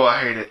horrible,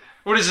 I hate it.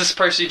 What is this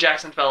Percy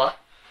Jackson fella?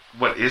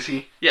 What is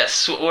he?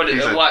 Yes. He's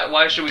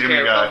Why should we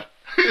care about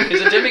demigod. him?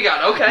 He's a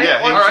demigod. Okay.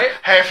 Yeah, all right.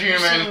 half You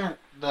human. seen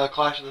the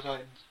Clash of the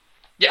Titans?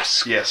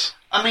 Yes. Yes.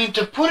 I mean,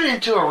 to put it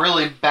into a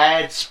really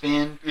bad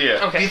spin,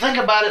 Yeah. Okay. if you think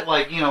about it,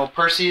 like,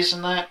 Perseus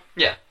and that,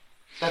 Yeah.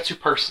 that's who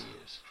Percy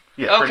is.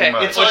 Yeah, pretty Okay.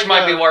 much. It's Which like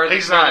might be where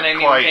he's the not name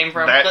quite even came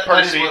from. that That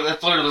is Percy.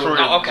 that's literally what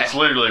Oh, okay. It's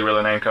literally where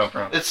the name come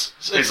from. It's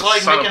He's like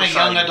the son making of a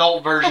young Poseidon.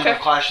 adult version Okay. of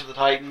Clash of the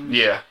Titans.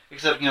 Yeah.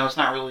 Except, it's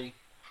not really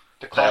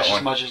the Clash as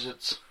one. much as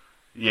it's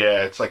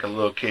Yeah, it's like a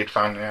little kid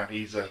finding out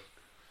he's a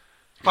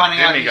finding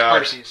out he's demigod.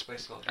 Perseus,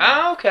 basically.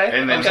 Oh, okay.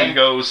 And then okay. he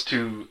goes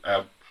to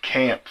a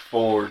camp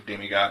for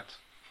demigods.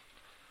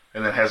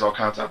 And then has all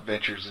kinds of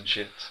adventures and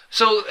shit.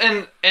 So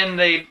and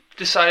they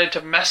decided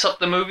to mess up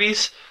the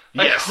movies.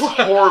 Like, Yes,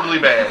 horribly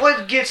bad.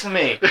 What gets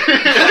me?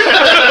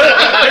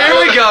 Here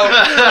we go.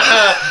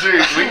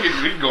 Dude,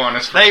 we could go on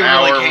this for They an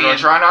hour. really We're can. going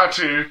to try not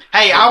to.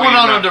 Hey, But I we went did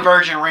on a not-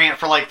 divergent rant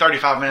for like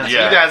 35 minutes.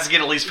 Yeah. You guys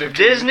get at least 15.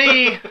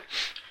 Disney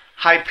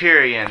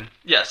Hyperion.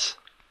 Yes.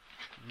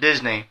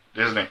 Disney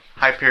Disney.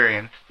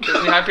 Hyperion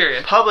Disney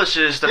Hyperion.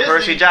 publishes the Disney.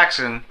 Percy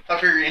Jackson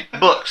Hyperion.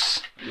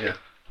 books, Yeah.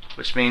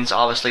 which means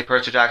obviously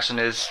Percy Jackson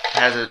is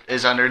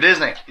under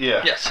Disney.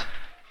 Yeah. Yes.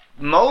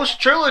 Most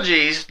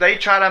trilogies they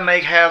try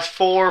to have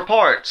 4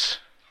 parts.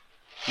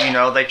 They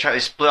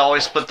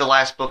always split the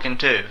last book in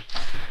 2.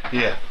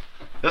 Yeah.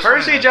 This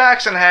Percy one,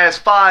 Jackson has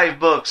 5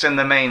 books in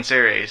the main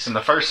series, in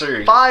the first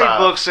series. 5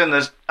 books in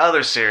the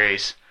other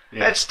series. Yeah.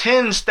 That's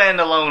 10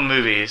 standalone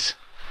movies.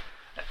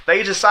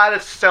 They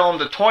decided to sell them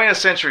to 20th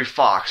Century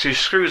Fox, who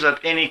screws up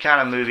any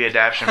kind of movie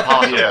adaptation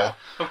possible. Yeah.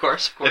 Of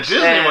course. Of If course.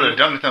 Disney And- would have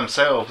done it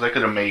themselves, they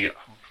could have made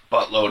a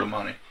buttload of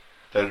money.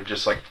 They'd have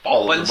just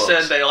followed But the instead,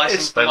 books. they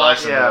licensed They them off.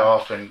 licensed it Yeah.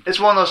 off and It's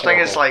one of those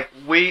things. It's Horrible.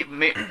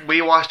 like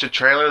we watched a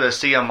trailer, The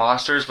Sea of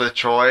Monsters with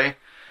Troy,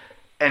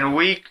 and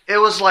it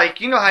was like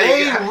how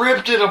They you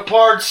ripped it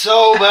apart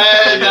so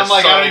bad. And Yeah, I'm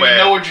like, so I don't even bad.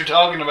 know what you're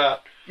talking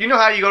about.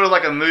 how you go to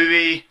like a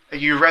movie,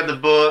 you read the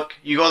book,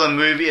 you go to the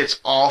movie, it's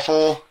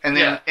awful, and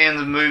then in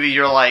the movie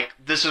you're like,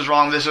 this is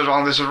wrong, this is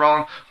wrong, this is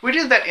wrong. We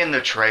did that in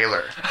the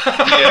trailer.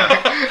 yeah.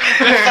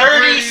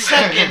 30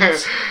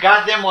 seconds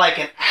got them like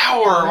an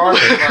hour of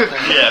article about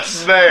that.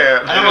 Yes. There.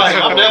 And I'm like,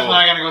 I'm definitely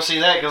not going to go see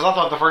that because I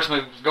thought the first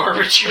movie was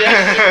garbage.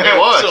 It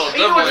was. So,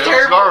 You know what's It was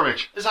terrible?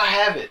 garbage. Is I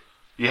have it.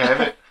 You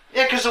have it?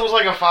 Yeah, because it was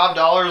like a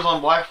 $5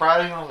 on Black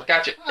Friday. And I was like,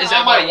 Gotcha. Is I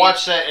that why might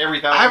watch that every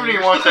 1,000 I haven't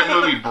even years. watched that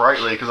movie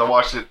Brightly because I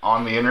watched it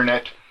on the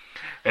internet,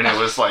 and it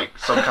was like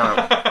some kind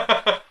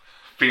of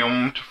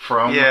filmed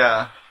from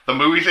Yeah. the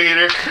movie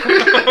theater.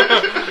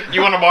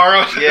 You want to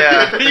borrow it?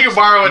 Yeah. You can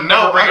borrow it and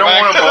No, never bring I don't it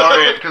back. want to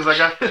borrow it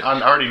because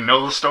I already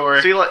know the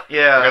story. See, like, I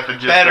yeah. got the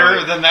gist Better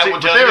of it. than that See,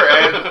 would but tell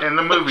they you. were in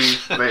the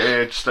movies.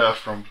 They add stuff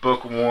from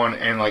book 1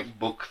 and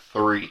book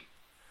 3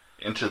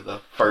 into the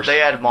first. They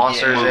had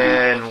monsters movie.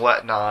 and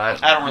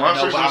whatnot. I don't really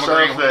Monsters know, but and I'm stuff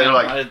agreeing with that them.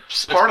 are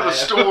It's part of the bad.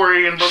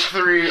 story in book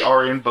 3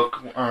 are in book.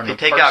 Or in They the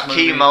take first out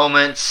key movie.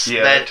 moments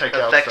Yeah, that they take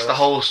out affects the stuff.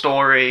 whole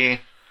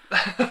story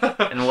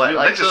and what. They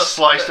Like, just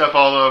sliced up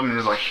all of them and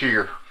was like,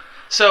 here.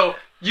 So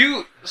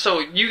you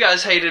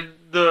guys hated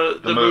the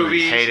The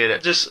movies, movies. Hated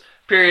it. just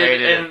period,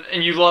 Hated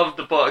and you loved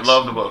the books.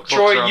 Love the books.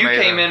 Troy, Books are you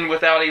amazing. came in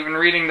without even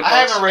reading the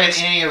I books. haven't read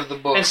and, any of the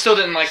books. and still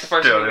didn't like the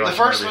first Still movie. didn't The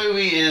first movie.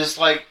 movie is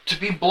to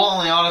be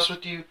bluntly honest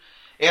with you,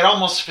 it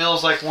almost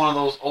feels like one of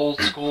those old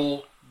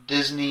school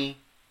Disney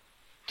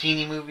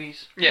teeny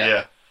movies.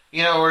 Yeah.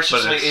 Where it's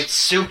just But it's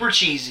super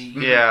cheesy.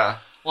 yeah.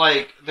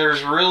 Like,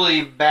 there's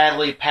really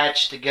badly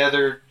patched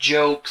together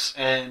jokes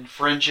and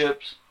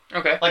friendships.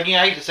 Okay. Like,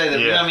 I hate to say that,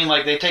 but you know what I mean?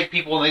 Like, they take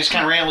people and they just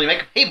kind of randomly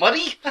make, hey,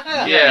 buddy!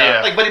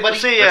 Yeah. Like, buddy.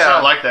 See, It's yeah.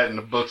 not like that in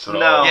the books at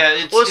No. all. Yeah,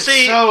 it's, Well, it's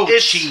see, so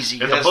it's- cheesy.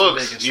 In the That's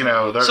books, biggest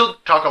they So-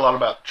 talk a lot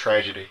about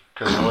tragedy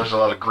because there's a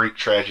lot of Greek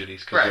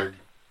tragedies because Right. they're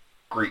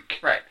Greek.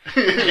 Right.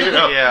 You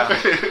know? Yeah.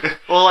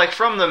 Well, like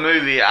from the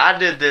movie, I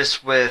did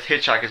this with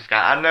Hitchhiker's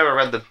Guide. I never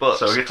read the books.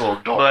 So it gets a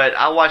little dark. But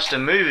I watched the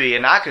movie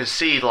and I could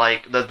see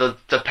like the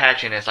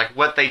patchiness, like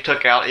what they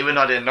took out, even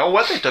though I didn't know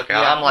what they took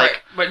out. Yeah, I'm like, right.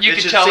 But you it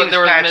could just tell that seems there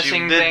were patchy.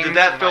 missing Did things.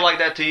 that feel and, like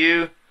that to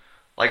you?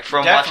 Like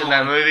from Definitely,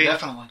 watching that movie?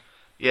 Definitely.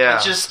 Yeah.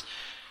 It's just,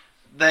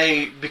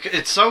 because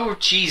it's so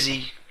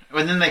cheesy,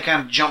 and then they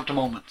kind of jump to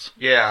moments.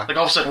 Yeah. Like,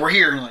 all of a sudden, we're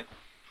here, and you're like,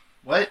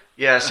 what?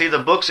 Yeah, see the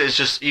books is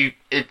just they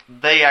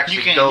actually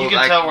You can- go you can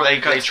like, tell where they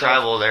they cut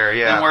travel there,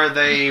 yeah. And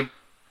where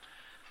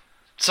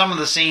some of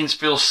the scenes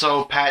feel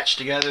so patched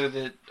together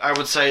that I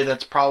would say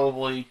that's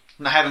probably,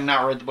 having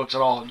not read the books at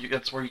all,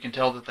 that's where you can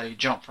tell that they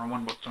jump from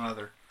one book to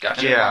another.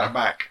 Gotcha. And then Yeah. brought it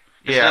back.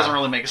 It Yeah. doesn't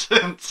really make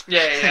sense.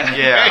 Yeah.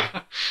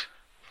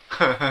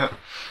 Yeah.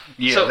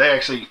 yeah, So- they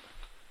actually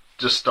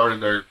just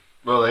started their.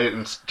 Well, they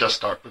didn't just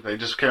start, but they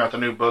just came out with a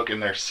new book in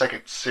their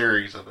second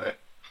series of that.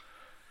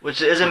 Which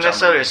isn't Which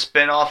necessarily I'm a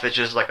spin-off, it's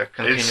just like a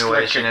continuation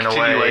It's like a in a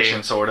continuation,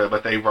 way. sort of,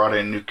 but they brought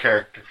in new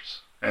characters.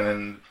 And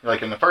then,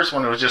 like in the first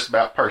one, it was just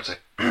about Percy.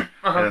 And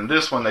in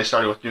this one, they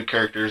started with new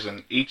characters,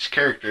 and each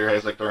character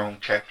has like their own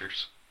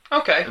chapters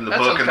Okay. in the that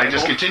book, sounds and they kinda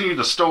just cool. continue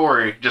the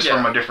story just Yeah.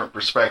 from a different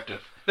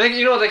perspective.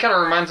 You know what that kind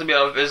of reminds me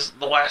of is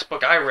the last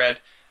book I read.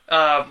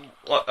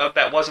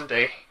 That wasn't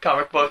a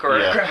comic book or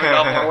a Yeah. graphic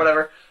novel or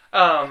whatever.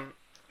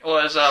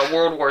 Was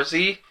World War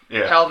Z.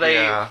 Yeah. How they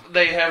Yeah.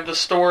 have the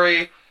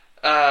story.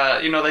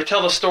 They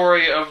tell the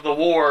story of the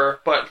war,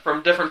 but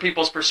from different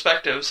people's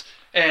perspectives,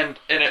 and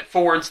it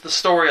forwards the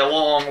story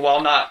along while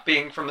not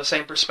being from the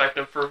same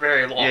perspective for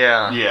very long.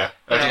 Yeah. Yeah,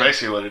 that's Yeah.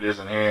 basically what it is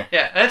in here.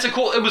 Yeah, and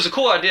it was a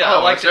cool idea. Oh,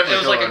 I liked it's it. It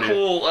definitely was like a a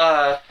cool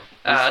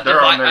cool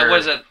they're on their- what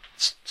is it?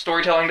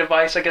 Storytelling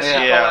device, I guess you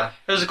Yeah. call it.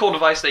 It was a cool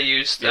device they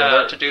used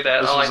Yeah, to do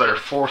that. This I was liked their it.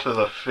 fourth of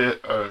the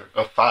fifth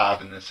of 5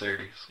 in this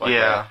series. Like Yeah.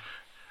 that.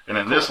 And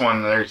in this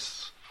one,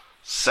 there's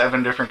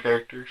 7 different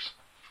characters.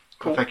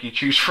 Cool. I think you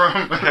choose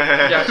from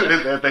Gotcha.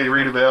 that they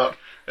read about.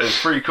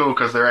 It's pretty cool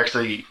because they're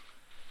actually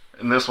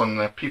in this one.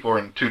 The people are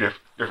in 2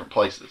 different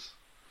places,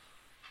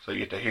 so you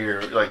get to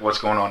hear like what's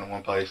going on in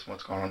one place, and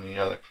what's going on in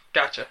the other.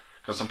 Gotcha.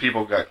 Because some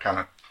people got kind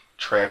of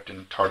trapped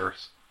in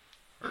Tartarus.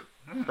 Or,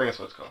 I think that's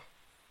what it's called.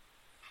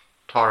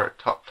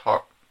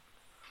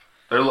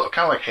 They're kind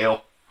of like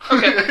hell.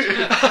 Okay.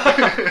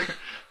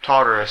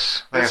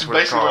 Tartarus. That's That's what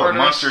it's basically where called. the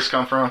monsters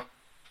come from.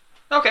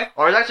 Okay.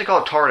 Or it's actually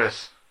called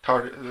Tartarus.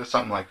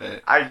 Something like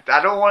that. I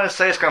don't want to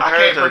say it's I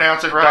compared can't to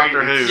pronounce it right.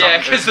 Doctor Who. It's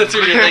Yeah, something- because that's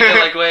what you're thinking.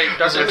 Like, wait,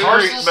 Doctor it Who?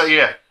 Tarsus? Tarsus, but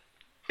yeah,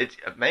 It's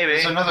maybe.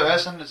 Is another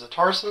S in? Is it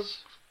Tarsus?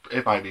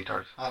 it might be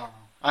Tarsus. I don't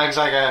know.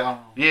 Exactly, I don't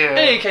know. Yeah, In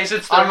any case,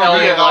 it's the I don't know, hell.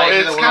 but yeah, Like,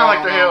 it's either kind of way,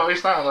 like the I don't hell.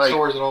 It's not like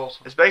Stories at all. So.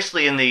 It's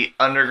basically in the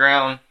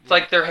underground. it's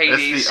like their it's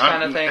Hades the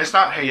kind of thing. It's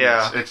not Hades.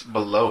 Yeah. It's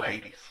below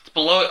Hades. It's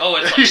below. Oh,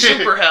 it's like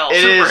super hell.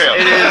 It Super is. hell.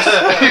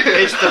 It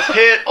is. It's the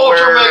pit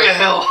Ultra where. mega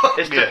hell.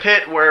 It's the Yeah.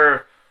 pit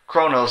where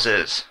Kronos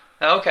is.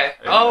 Okay.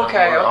 And,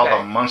 Okay. where all the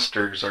Okay.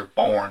 monsters are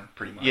born,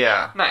 pretty much.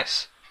 Yeah.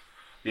 Nice.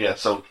 Yeah.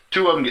 So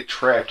 2 of them get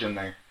trapped in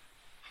there.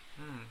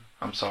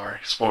 I'm sorry,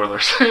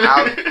 spoilers. By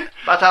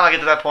the time I get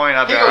to that point,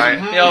 I'll be He goes, alright.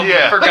 "Mhm." Yeah,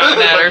 Yeah. forgotten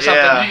that or something.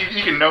 Yeah.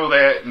 you can know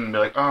that and be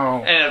like,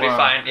 oh, And it'll be wow.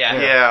 fine, yeah.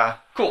 Yeah.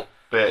 Cool.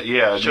 But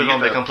yeah, Should you have get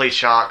been to complete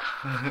shock.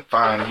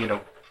 find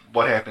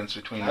what happens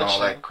between all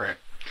Actually. that crap.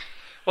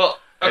 Well,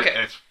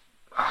 okay. It's,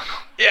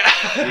 Yeah.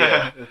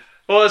 yeah.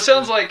 Well, it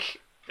sounds like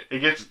It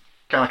gets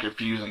kind of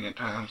confusing at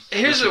times.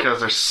 Here's just a- because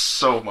there's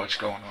so much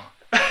going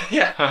on.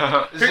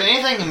 yeah. Is there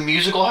anything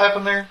musical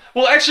happen there?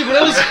 Well, actually, what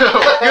I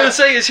was gonna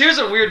say is here's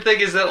a weird thing: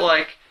 is that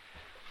like,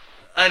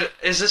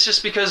 is this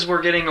just because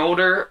we're getting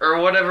older or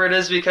whatever it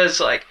is? Because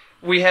like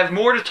we have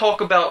more to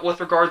talk about with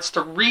regards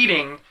to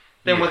reading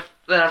than Yeah.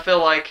 than I feel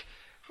like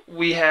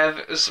we have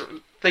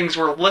things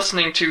we're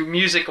listening to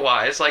music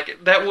wise. Like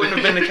that wouldn't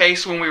have been the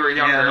case when we were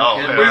younger. Oh,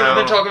 We yeah. would have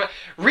been talking about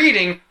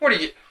reading. What are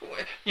you?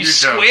 You You're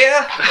dumb.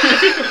 swear?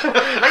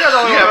 I got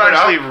all Yeah, but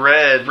actually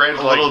read read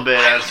a like- little bit.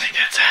 I don't think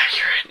that's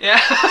accurate. Yeah,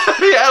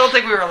 yeah. I don't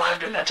think we were alive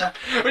during that time.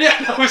 But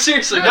yeah, no,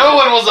 seriously. No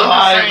one was I'm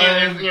alive.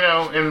 saying,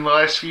 man. in the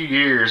last few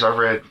years, I've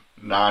read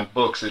 9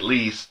 books at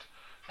least.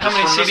 How Just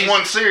many from CDs? this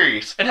one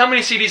series? And how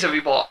many CDs have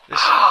you bought?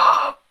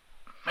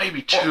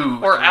 Maybe 2.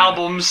 Or 3.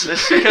 albums,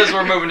 because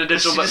we're moving to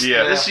digital. But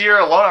Yeah. This year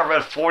alone, I've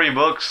read 40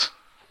 books.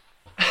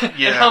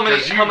 Yeah, and how many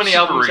 'cause you how many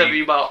super albums have read.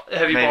 you bought?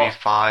 Have you Maybe bought?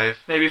 5.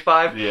 Maybe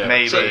 5. Yeah,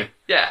 Maybe. So,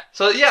 yeah.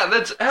 So yeah,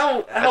 that's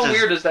how That's just-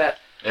 weird is that?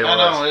 It I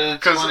know, was.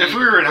 it's Because funny, if we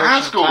were in high progression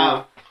of school,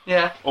 time.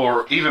 Yeah.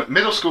 or even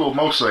middle school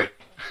mostly,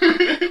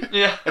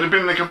 Yeah. it'd have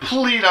been the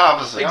complete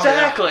opposite.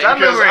 Exactly. I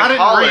Because remember in I didn't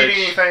college- read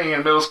anything in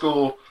middle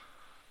school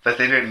that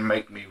they didn't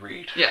make me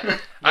read. Yeah.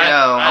 I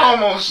I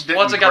almost didn't.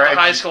 Once I got to high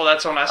graduate- school,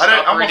 that's when I I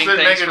stopped almost reading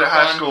didn't things make it for to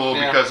high fun. school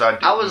Yeah. because I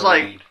didn't I was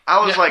like,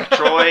 read.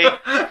 Troy.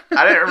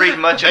 I didn't read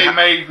much. They in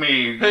made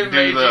me They do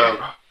made the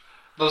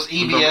Those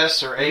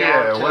EBS or AR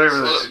yeah tests.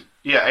 whatever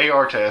the,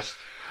 AR test.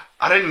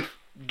 I didn't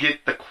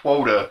get the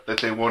quota that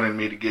they wanted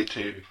me to get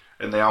to,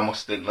 and they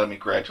almost didn't let me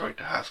graduate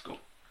to high school.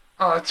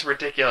 Oh, that's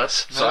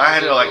ridiculous. So That I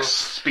had was to like it.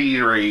 speed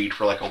read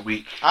for like a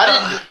week. I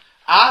didn't.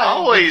 I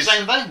Always-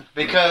 did the same thing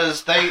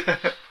because they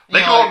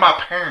They called my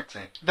parents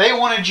in. they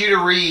wanted you to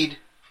read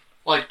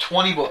like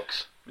 20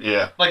 books.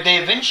 Yeah, Like they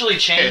eventually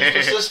changed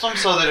the system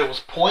so that it was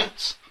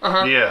points,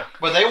 Uh-huh. yeah.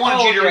 but they wanted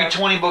Oh, you to yeah. read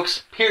 20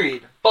 books.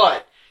 Period.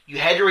 But you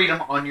had to read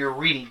them on your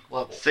reading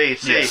level. See.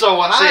 So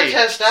when I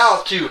test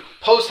out to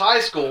post high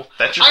school,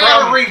 That's your I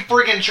gotta problem. read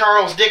friggin'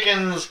 Charles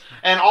Dickens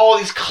and all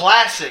these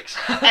classics,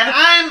 and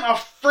I'm a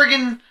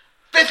friggin'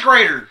 5th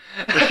grader.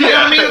 You know what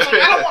I mean? It's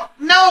like, I don't want.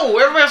 No,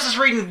 everybody else is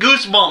reading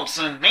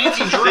Goosebumps and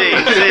Nancy Drew.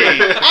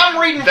 See.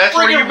 I'm reading That's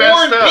where you friggin' messed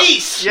War and up.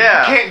 Peace. You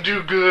Yeah. can't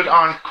do good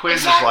on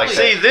quizzes Exactly. like that.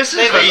 See, this is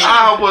They- the.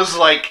 I was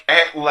like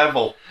at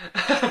level.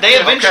 They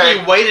eventually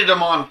Okay. weighted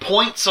them on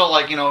points, so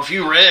like, if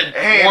you read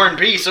And- War and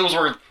Peace, it was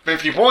worth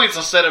 50 points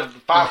instead of the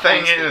 5 The thing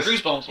points that is-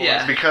 Goosebumps was.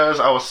 Yeah. Because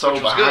I was so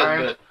Which was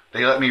behind, good,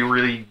 they let me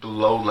read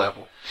below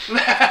level.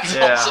 That's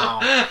Yeah.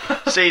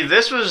 awesome. See,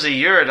 this was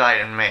the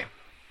erudite in me.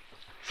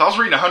 So I was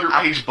reading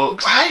 100-page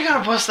books. How you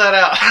gonna bust that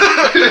out?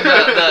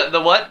 the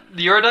what?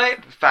 The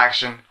erudite?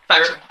 Faction.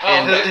 Faction. Oh,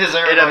 And his it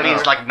erudite.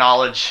 means like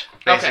knowledge,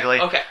 basically.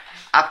 Okay.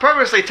 I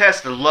purposely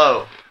tested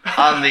low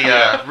on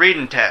the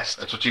reading test.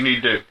 That's what you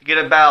need to do. Get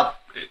about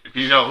If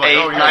you don't like,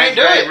 8th, 9th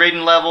grade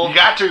reading level. you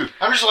got to.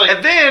 I'm just like,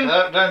 And then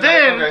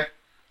okay.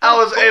 I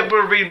was able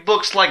to read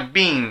books like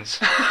beans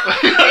or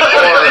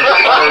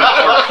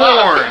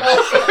corn.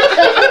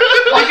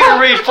 You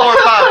can read 4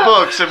 or 5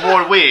 books in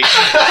 1 week.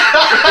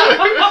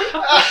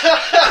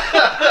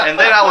 And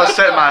then I was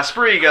set my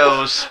spree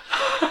goes.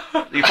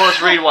 You're supposed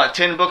to read,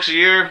 10 books a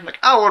year? Like,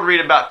 I would read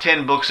about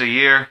 10 books a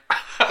year.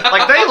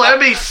 Like, they let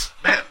me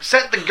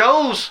set the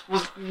goals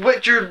with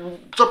what you're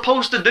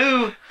supposed to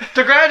do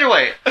to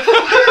graduate.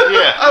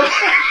 Yeah.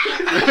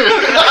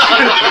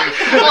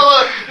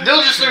 Well,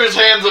 Dill just threw his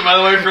hands up, by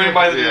the way, for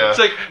anybody that Yeah. It's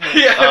like,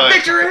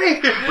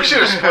 victory! We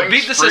should have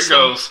Beat the spree system.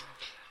 goes.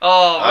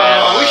 Oh,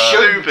 man. we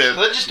should. Stupid.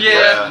 Let's just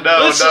Yeah. No,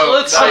 let's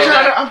no. say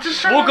that. I'm just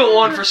trying We'll to- go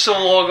on for so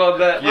long on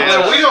that.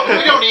 Yeah. We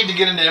don't need to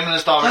get into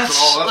eminence topics at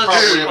all. That's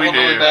let's- probably a We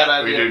really do. bad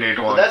idea. We do need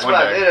one. That's one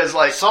what I day. did. Is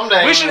like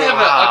Someday We should have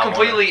Wow. a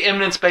completely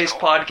eminence-based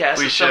podcast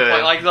We at some should.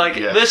 point. Like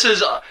Yeah. this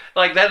is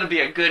like that would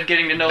be a good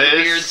getting to know the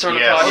This- beard sort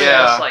of yes. podcast.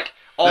 Yeah. Like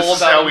all This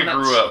is about how we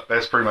eminence. grew up.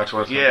 That's pretty much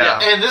what it's Yeah.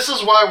 And this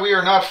is why we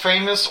are not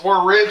famous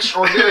or rich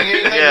or doing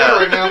anything Yeah.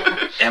 good right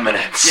now.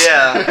 Eminence.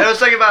 yeah. And I was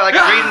thinking about like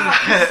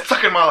reading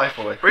sucking my life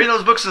away. reading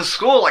those books in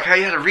school, like how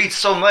you had to read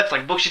so much,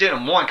 like books you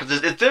didn't want, because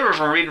it's different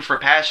from reading for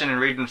passion and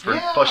reading for.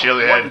 Yeah. Plus, you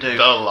only One, had two.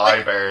 the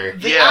library.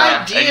 The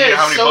Yeah. idea And you know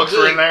how is many so books good.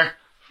 were in there?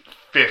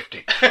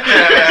 50.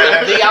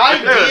 The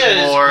idea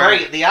is more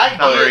great. The not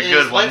idea very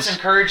good is let's ones.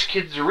 encourage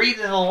kids to read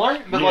and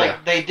learn, but Yeah.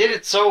 like they did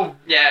it so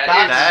Yeah,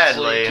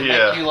 badly to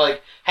Yeah. make you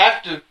like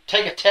have to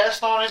take a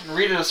test on it and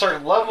read at a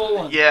certain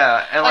level. And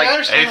Yeah, and I like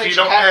understand And that if you you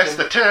don't have pass to,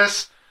 the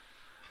test,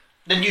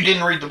 then you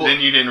didn't read the book. then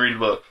you didn't read the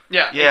book.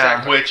 Yeah. Yeah.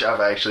 Exactly. Which I've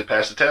actually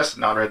passed the test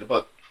and not read the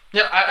book.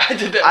 Yeah, I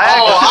did that.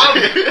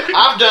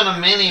 I've done a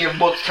many of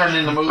books turned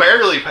into movies.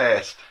 Barely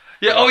passed.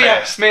 yeah. Oh yeah,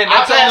 passed. man. I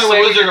That's the passed only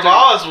the way Wizard to of get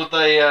Oz with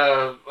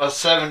a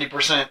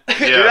 70%.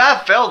 dude, I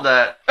failed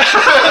that.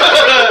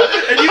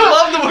 And you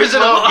love the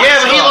Wizard of Oz. Yeah,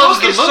 but he the loves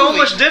book it is so movie.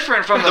 much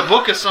different from The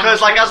book is so Because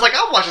much like I was like,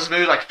 I'll watch this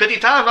movie like 50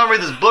 times. I'll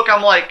read this book.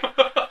 I'm like,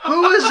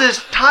 who is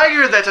this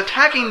tiger that's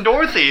attacking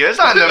Dorothy? It's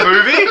not in the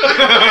movie.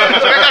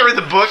 So I gotta read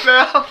the book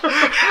now.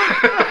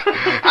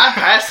 I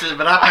passed it,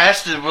 but I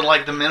passed it with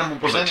like the minimum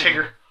Was it percentage.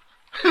 Tigger?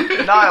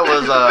 No, it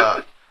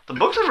was the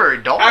books are very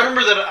dull. I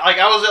remember that like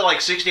I was at like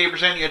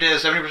 68%. You did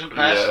 70% to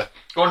pass. Yeah.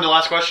 Going to the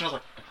last question, I was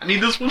like, I need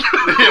this one.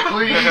 Yeah,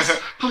 please.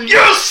 Please.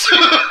 Yes!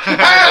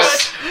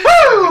 Pass!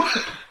 Woo!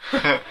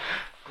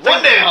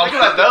 One down. Think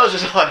about those.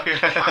 Just like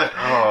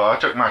Oh, I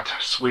took my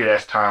sweet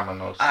ass time on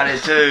those. I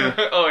did too.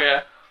 Oh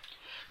yeah.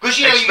 Because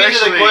you know, you get to the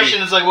Especially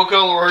question, it's like, what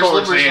color are her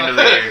towards slippers? the end of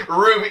the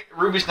day.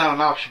 Ruby's not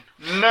an option.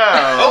 No.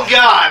 Oh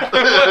God!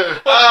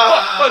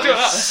 What's going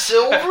on?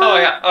 Silver? Oh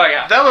yeah. Oh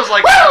yeah. That was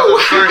like one of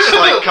the first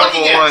like Lucky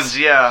couple guess. ones,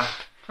 yeah.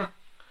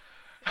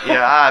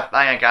 Yeah,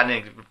 I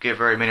didn't get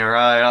very many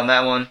right on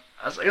that one.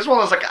 I was like, it's one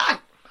of those like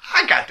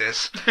I got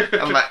this.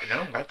 I'm like,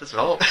 no, I got this at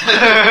all.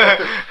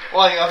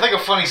 Well, I think a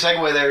funny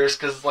segue there is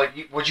because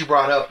like what you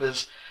brought up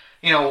is,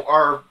 you know,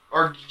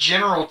 our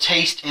general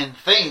taste in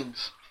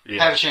things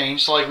Yeah. have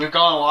changed. So like we've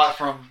gone a lot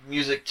from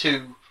music to,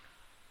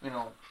 you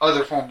know,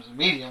 other forms of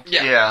media.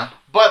 Yeah. Yeah,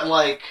 But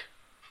like,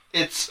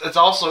 it's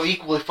also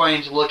equally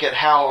funny to look at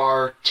how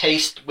our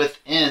taste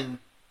within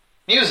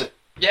music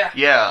Yeah.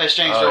 yeah. has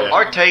changed Oh, over yeah.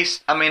 Our time.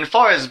 taste, I mean, as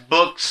far as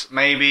books,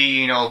 maybe,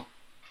 you know,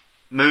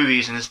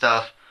 movies and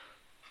stuff,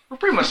 we're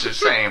pretty much the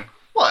same.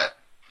 What?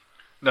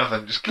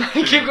 Nothing. Just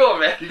Keep going,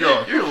 man. Keep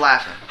going. You're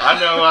laughing. I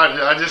know.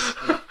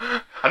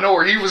 I know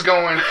where he was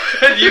going.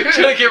 You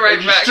took it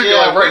right You back. took it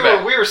Yeah, right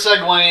back. we were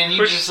segueing.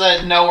 You just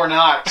said no or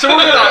not. So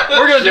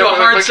we're gonna do a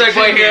hard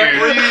segue here.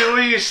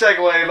 Will you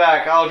segue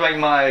back? I'll drink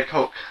my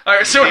Coke. All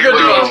right, so we're gonna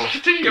Well,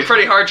 do a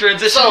pretty hard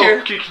transition So, here.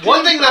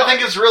 one thing that I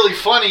think is really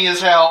funny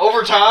is how,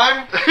 over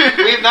time,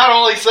 we've not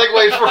only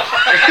segued from...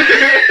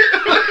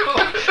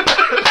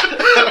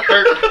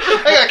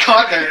 I got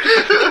caught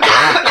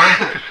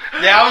there.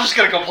 Yeah, I was just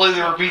going to completely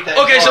repeat that.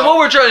 Okay, so what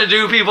we're trying to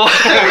do, people,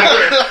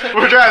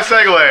 We're trying to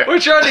segue. we're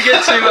trying to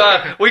get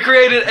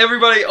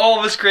to. All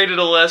of us created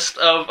a list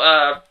of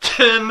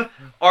 10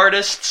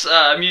 artists,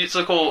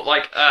 musical,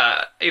 like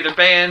either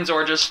bands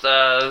or just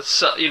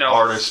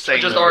Artists.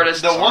 just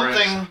artists. The one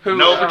thing... who,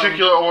 No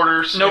particular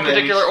orders. no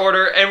particular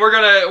order, and we're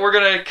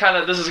gonna kind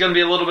of, this is gonna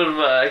be a little bit of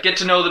a get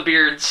to know the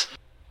beards.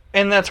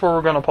 And that's where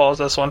we're going to pause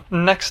this one.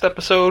 Next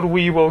episode,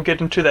 we will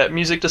get into that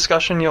music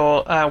discussion.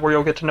 Where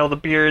you'll get to know the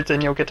beards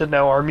and you'll get to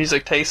know our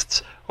music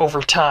tastes over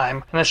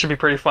time, and that should be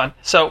pretty fun.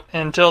 So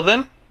until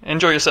then,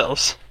 enjoy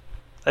yourselves.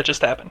 That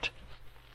just happened.